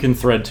needle you can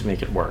thread to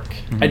make it work.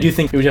 I do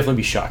think it would definitely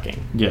be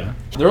shocking. Yeah.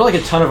 There are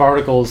a ton of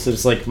articles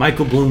that's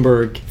Michael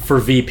Bloomberg for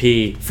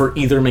VP for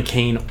either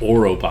McCain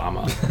or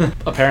Obama.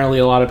 Apparently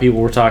a lot of people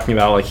were talking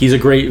about he's a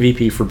great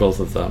VP for both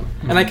of them.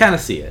 And I kind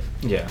of see it.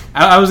 Yeah.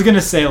 I was going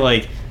to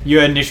say you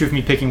had an issue with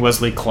me picking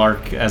Wesley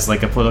Clark as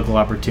a political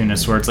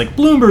opportunist, where it's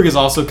Bloomberg is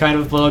also kind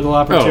of a political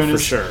opportunist. Oh, for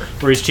sure.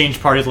 Where he's changed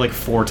parties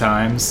 4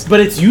 times. But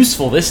it's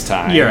useful this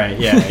time. You're right,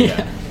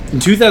 yeah. In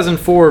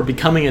 2004,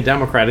 becoming a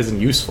Democrat isn't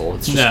useful.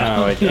 It's just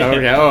kind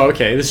of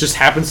okay, this just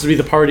happens to be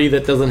the party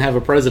that doesn't have a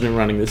president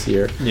running this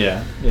year.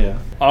 Yeah.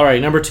 All right,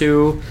 number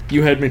 2,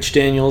 you had Mitch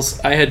Daniels.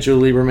 I had Joe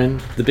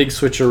Lieberman, the big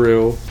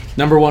switcheroo.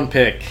 Number 1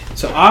 pick.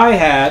 So I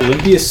had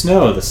Olympia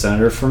Snowe, the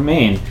senator from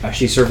Maine.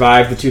 She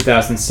survived the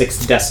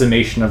 2006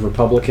 decimation of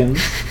Republicans.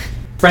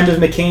 Friend of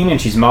McCain,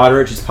 and she's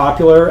moderate, she's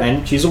popular,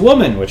 and she's a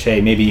woman, which,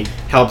 maybe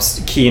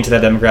helps key into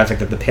that demographic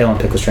that the Palin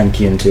pick was trying to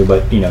key into,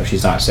 but,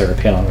 she's not Sarah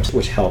Palin,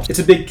 which helps. It's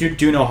a big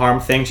do no harm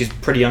thing. She's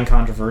pretty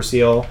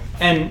uncontroversial,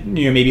 and,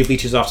 maybe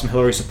leeches off some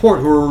Hillary support,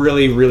 who are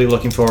really, really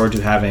looking forward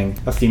to having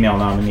a female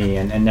nominee,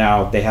 and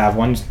now they have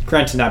one,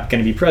 granted not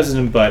going to be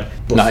president, but...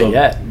 Not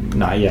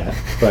yet,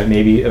 but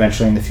maybe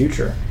eventually in the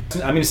future.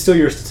 It's still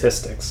your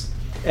statistics.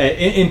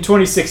 In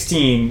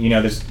 2016,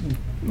 there's...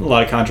 a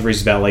lot of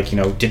controversies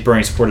about, did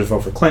Bernie supporters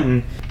vote for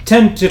Clinton?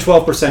 10 to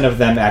 12% of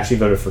them actually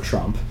voted for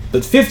Trump.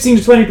 But 15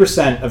 to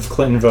 20% of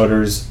Clinton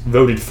voters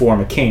voted for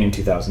McCain in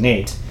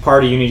 2008.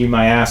 Party Unity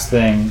My Ass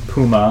thing,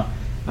 Puma,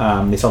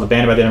 they saw the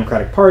ban by the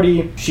Democratic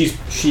Party.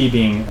 She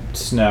being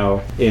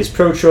Snowe, is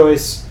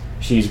pro-choice.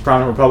 She's a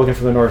prominent Republican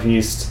from the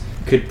Northeast.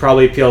 Could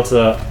probably appeal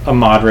to a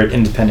moderate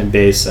independent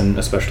base, and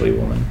especially a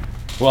woman.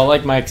 Well,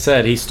 like Mike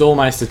said, he stole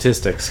my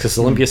statistics because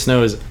Olympia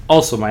Snowe is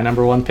also my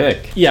number 1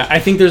 pick. Yeah, I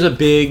think there's a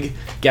big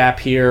gap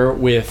here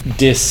with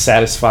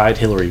dissatisfied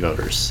Hillary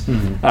voters.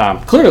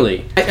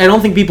 Clearly, I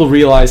don't think people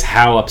realize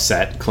how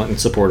upset Clinton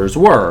supporters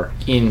were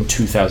in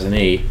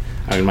 2008.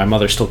 My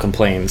mother still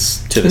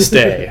complains to this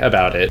day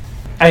about it.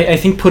 I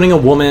think putting a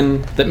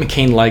woman that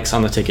McCain likes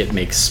on the ticket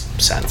makes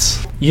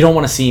sense. You don't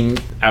want to seem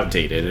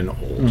outdated and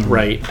old,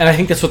 right? And I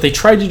think that's what they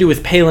tried to do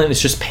with Palin.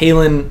 It's just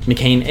Palin,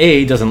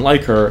 McCain doesn't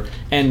like her,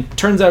 and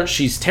turns out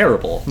she's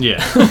terrible.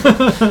 Yeah.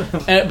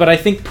 But I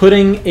think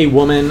putting a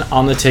woman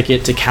on the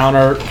ticket to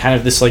counter kind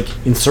of this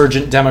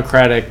insurgent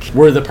Democratic,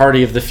 we're the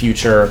party of the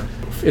future,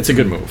 it's a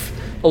good move.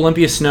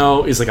 Olympia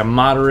Snowe is a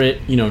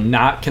moderate,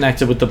 not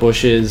connected with the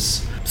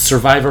Bushes,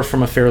 survivor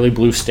from a fairly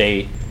blue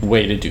state.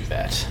 Way to do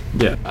that.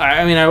 Yeah.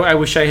 I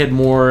wish I had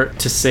more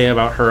to say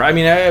about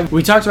her.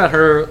 We talked about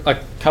her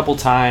a couple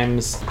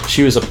times.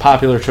 She was a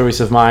popular choice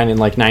of mine in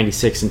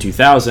 96 and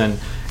 2000.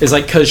 Is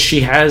because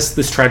she has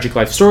this tragic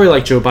life story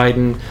like Joe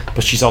Biden,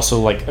 but she's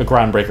also a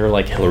groundbreaker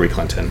like Hillary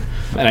Clinton.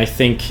 And I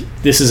think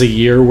this is a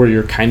year where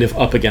you're kind of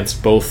up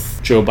against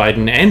both Joe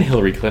Biden and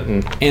Hillary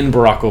Clinton and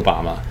Barack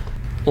Obama.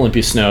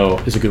 Olympia Snowe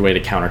is a good way to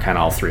counter kind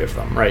of all 3 of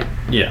them, right?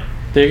 Yeah.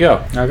 There you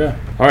go. Okay.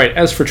 All right,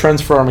 as for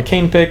trends for our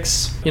McCain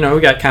picks, we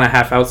got kind of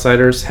half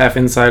outsiders, half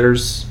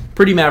insiders.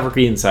 Pretty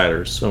mavericky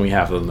insiders when we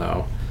have them,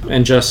 though.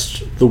 And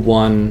just the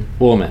one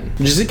woman.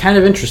 Which is kind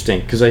of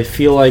interesting, because I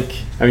feel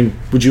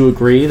would you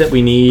agree that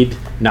we need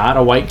not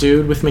a white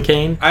dude with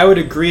McCain? I would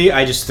agree.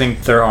 I just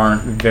think there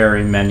aren't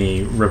very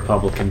many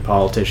Republican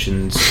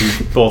politicians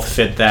who both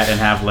fit that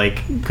and have,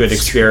 good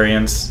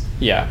experience.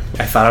 Yeah.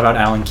 I thought about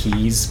Alan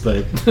Keyes,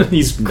 but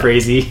he's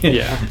crazy.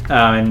 Yeah.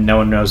 And no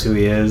one knows who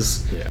he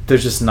is. Yeah.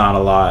 There's just not a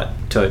lot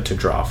to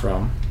draw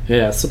from.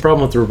 Yeah, it's the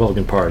problem with the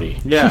Republican Party.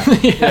 Yeah.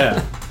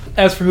 Yeah.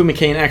 As for who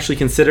McCain actually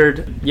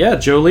considered,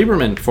 Joe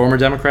Lieberman, former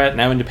Democrat,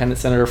 now independent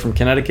senator from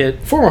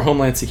Connecticut, former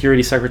Homeland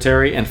Security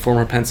Secretary and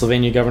former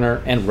Pennsylvania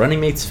governor, and running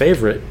mate's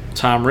favorite,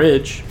 Tom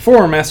Ridge,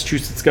 former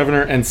Massachusetts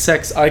governor and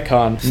sex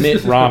icon,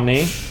 Mitt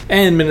Romney,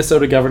 and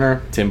Minnesota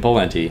governor, Tim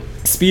Pawlenty.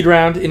 Speed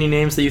round, any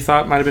names that you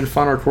thought might have been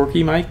fun or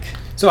quirky, Mike?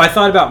 So I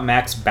thought about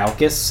Max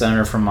Baucus,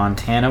 senator from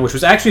Montana, which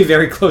was actually a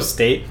very close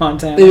state,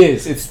 Montana. It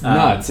is. It's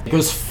nuts. It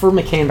goes for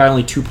McCain by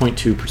only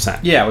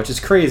 2.2%. Yeah, which is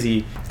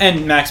crazy.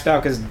 And Max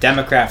Baucus,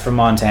 Democrat from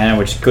Montana,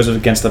 which goes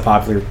against the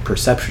popular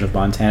perception of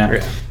Montana.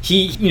 Yeah.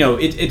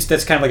 He,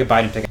 that's kind of like a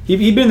Biden pick.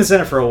 He'd been in the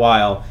Senate for a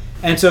while.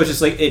 And so it's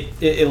just like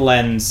it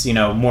lends,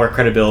 more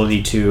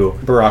credibility to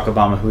Barack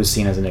Obama, who is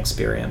seen as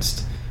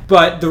inexperienced.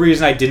 But the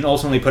reason I didn't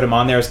ultimately put him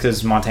on there is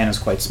because Montana's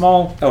quite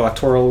small,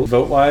 electoral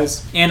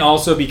vote-wise. And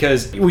also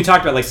because we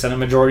talked about, Senate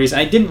majorities,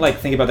 and I didn't,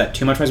 think about that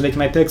too much when I was making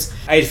my picks.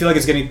 I feel like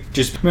it's going to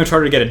just much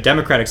harder to get a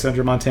Democratic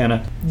senator in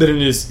Montana than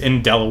it is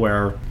in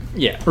Delaware.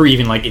 Yeah. Or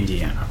even,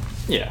 Indiana.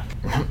 Yeah.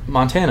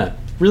 Montana.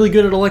 Really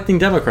good at electing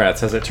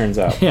Democrats, as it turns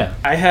out. Yeah.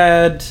 I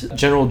had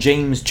General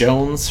James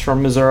Jones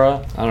from Missouri.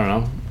 I don't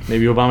know.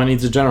 Maybe Obama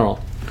needs a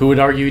general. Who would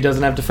argue he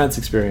doesn't have defense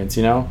experience,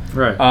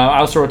 Right. I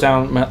also wrote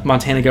down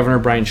Montana Governor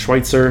Brian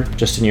Schweitzer,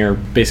 just in your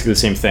basically the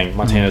same thing.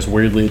 Montana is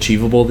weirdly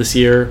achievable this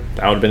year.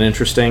 That would have been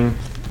interesting.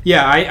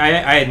 Yeah,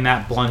 I had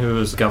Matt Blunt, who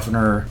was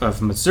governor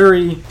of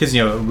Missouri, because,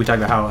 we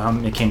talked about how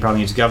McCain probably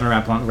needs a governor.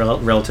 Matt Blunt,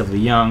 relatively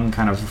young,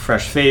 kind of a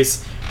fresh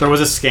face. There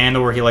was a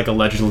scandal where he,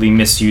 allegedly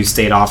misused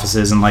state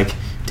offices and,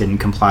 didn't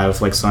comply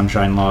with,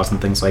 sunshine laws and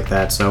things like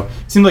that. So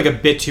it seemed like a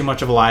bit too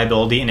much of a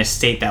liability in a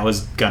state that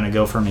was going to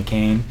go for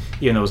McCain,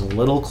 even though it was a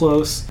little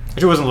close.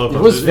 Actually, it wasn't a little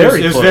close. It was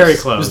very close. It was very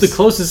close. It was the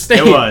closest state.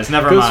 It was,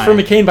 never mind. mind.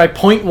 Goes for McCain by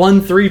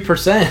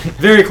 0.13%.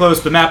 Very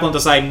close, but Matt Blunt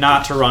decided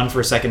not to run for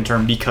a second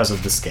term because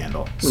of the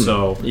scandal.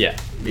 So yeah.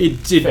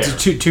 It's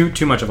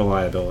too much of a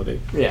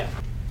liability. Yeah.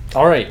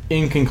 All right.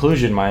 In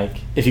conclusion, Mike,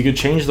 if you could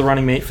change the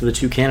running mate for the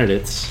two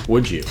candidates,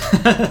 would you?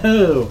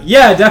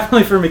 Yeah,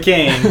 definitely for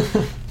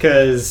McCain,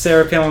 because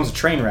Sarah Palin was a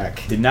train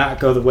wreck. Did not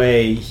go the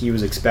way he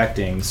was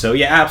expecting. So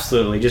yeah,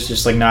 absolutely,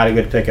 just not a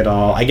good pick at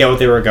all. I get what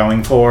they were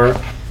going for.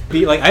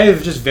 I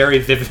have just very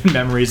vivid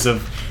memories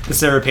of the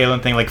Sarah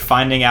Palin thing,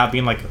 finding out,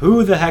 being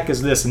who the heck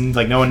is this, and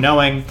no one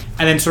knowing,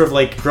 and then sort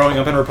of growing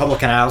up in a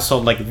Republican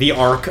household, the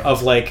arc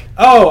of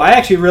oh, I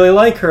actually really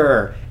like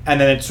her. And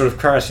then it sort of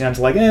crashing down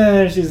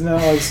to she's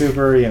not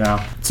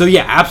super, So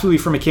yeah, absolutely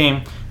for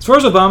McCain. As far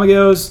as Obama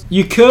goes,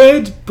 you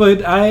could,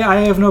 but I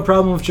have no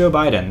problem with Joe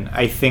Biden.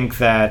 I think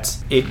that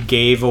it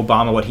gave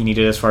Obama what he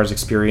needed as far as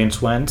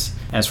experience went,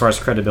 and as far as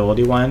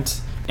credibility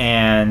went.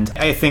 And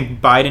I think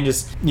Biden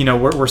just,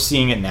 we're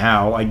seeing it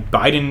now.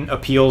 Biden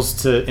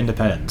appeals to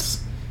independents.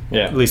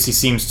 Yeah. At least he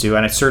seems to,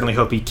 and I certainly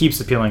hope he keeps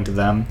appealing to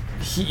them.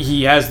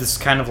 He has this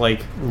kind of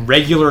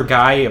regular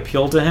guy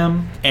appeal to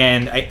him,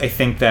 and I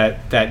think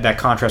that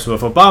contrasts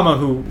with Obama,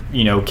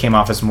 who came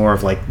off as more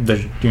of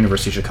the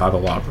University of Chicago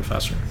law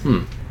professor.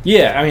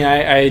 Yeah,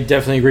 I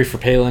definitely agree for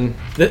Palin.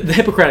 The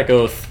Hippocratic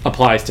Oath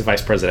applies to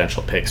vice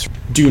presidential picks.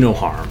 Do no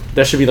harm.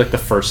 That should be the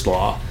first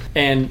law.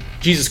 And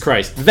Jesus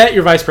Christ, vet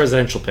your vice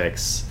presidential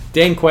picks.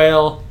 Dan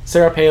Quayle,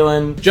 Sarah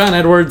Palin, John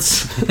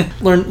Edwards.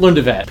 learn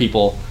to vet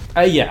people.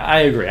 Yeah,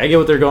 I agree. I get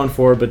what they're going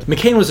for, but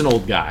McCain was an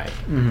old guy.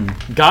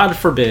 Mm-hmm. God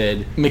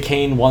forbid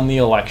McCain won the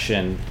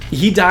election.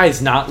 He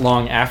dies not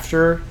long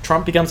after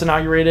Trump becomes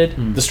inaugurated.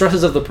 Mm. The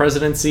stresses of the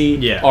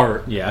presidency are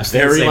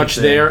very much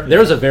there.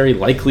 There's a very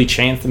likely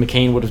chance that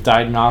McCain would have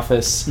died in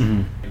office.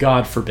 Mm-hmm.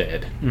 God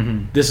forbid.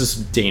 Mm-hmm. This is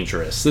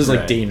dangerous. This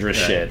is dangerous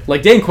shit.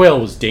 Dan Quayle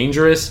was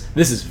dangerous.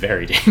 This is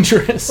very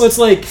dangerous. Well,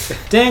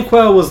 it's Dan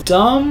Quayle was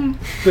dumb,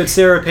 but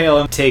Sarah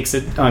Palin takes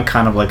it on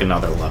kind of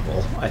another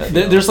level.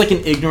 There's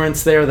an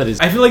ignorance there that is...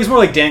 I feel it's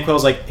more Dan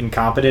Quayle's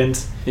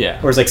incompetent. Yeah.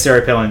 Whereas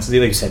Sarah Palin's,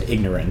 like you said,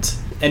 ignorant.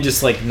 And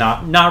just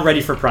not ready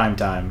for prime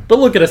time. But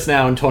look at us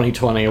now in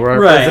 2020 where our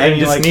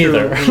president is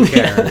neither. Who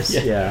cares?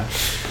 Yeah.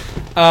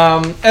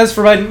 As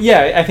for Biden,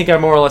 I think I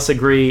more or less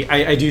agree.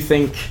 I do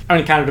think,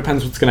 it kind of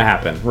depends what's going to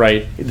happen,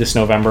 right, this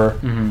November.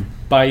 Mm-hmm.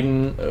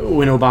 Biden,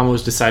 when Obama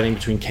was deciding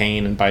between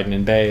Kaine and Biden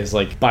and Bay, is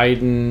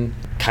Biden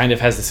kind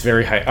of has this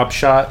very high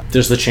upshot.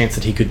 There's the chance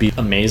that he could be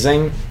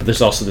amazing, but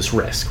there's also this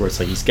risk where it's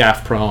he's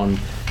gaffe prone,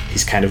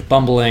 he's kind of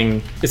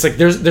bumbling. It's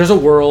there's a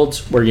world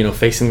where,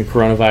 facing the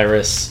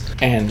coronavirus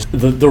and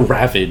the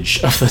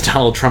ravage of the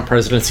Donald Trump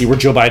presidency, where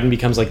Joe Biden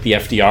becomes the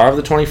FDR of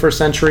the 21st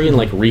century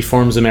and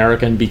reforms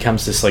America and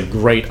becomes this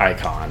great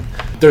icon.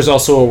 There's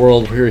also a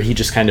world where he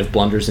just kind of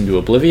blunders into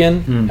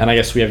oblivion, and I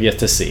guess we have yet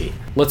to see.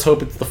 Let's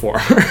hope it's the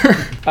former.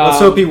 Let's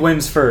hope he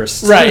wins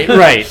first.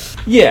 Right.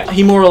 Yeah,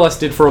 he more or less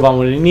did for Obama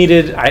what he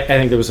needed. I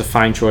think that was a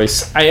fine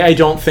choice. I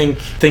don't think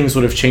things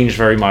would have changed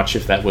very much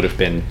if that would have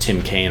been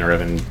Tim Kaine or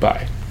Evan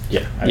Bayh.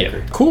 Yeah, I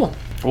agree. Cool.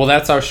 Well,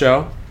 that's our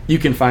show. You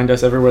can find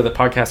us everywhere that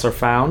podcasts are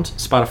found: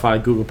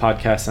 Spotify, Google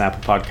Podcasts, and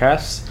Apple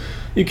Podcasts.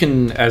 You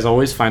can, as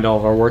always, find all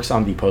of our works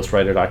on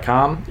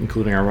thepostwriter.com,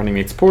 including our Running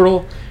Mates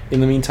portal. In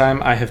the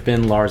meantime, I have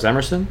been Lars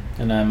Emerson.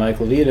 And I'm Mike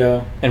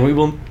Levito. And we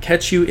will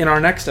catch you in our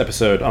next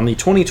episode on the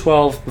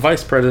 2012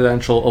 vice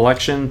presidential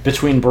election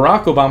between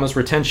Barack Obama's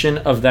retention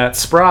of that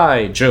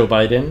spry Joe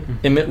Biden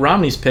and Mitt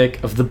Romney's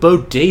pick of the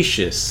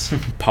bodacious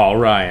Paul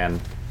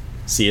Ryan.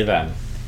 See you then.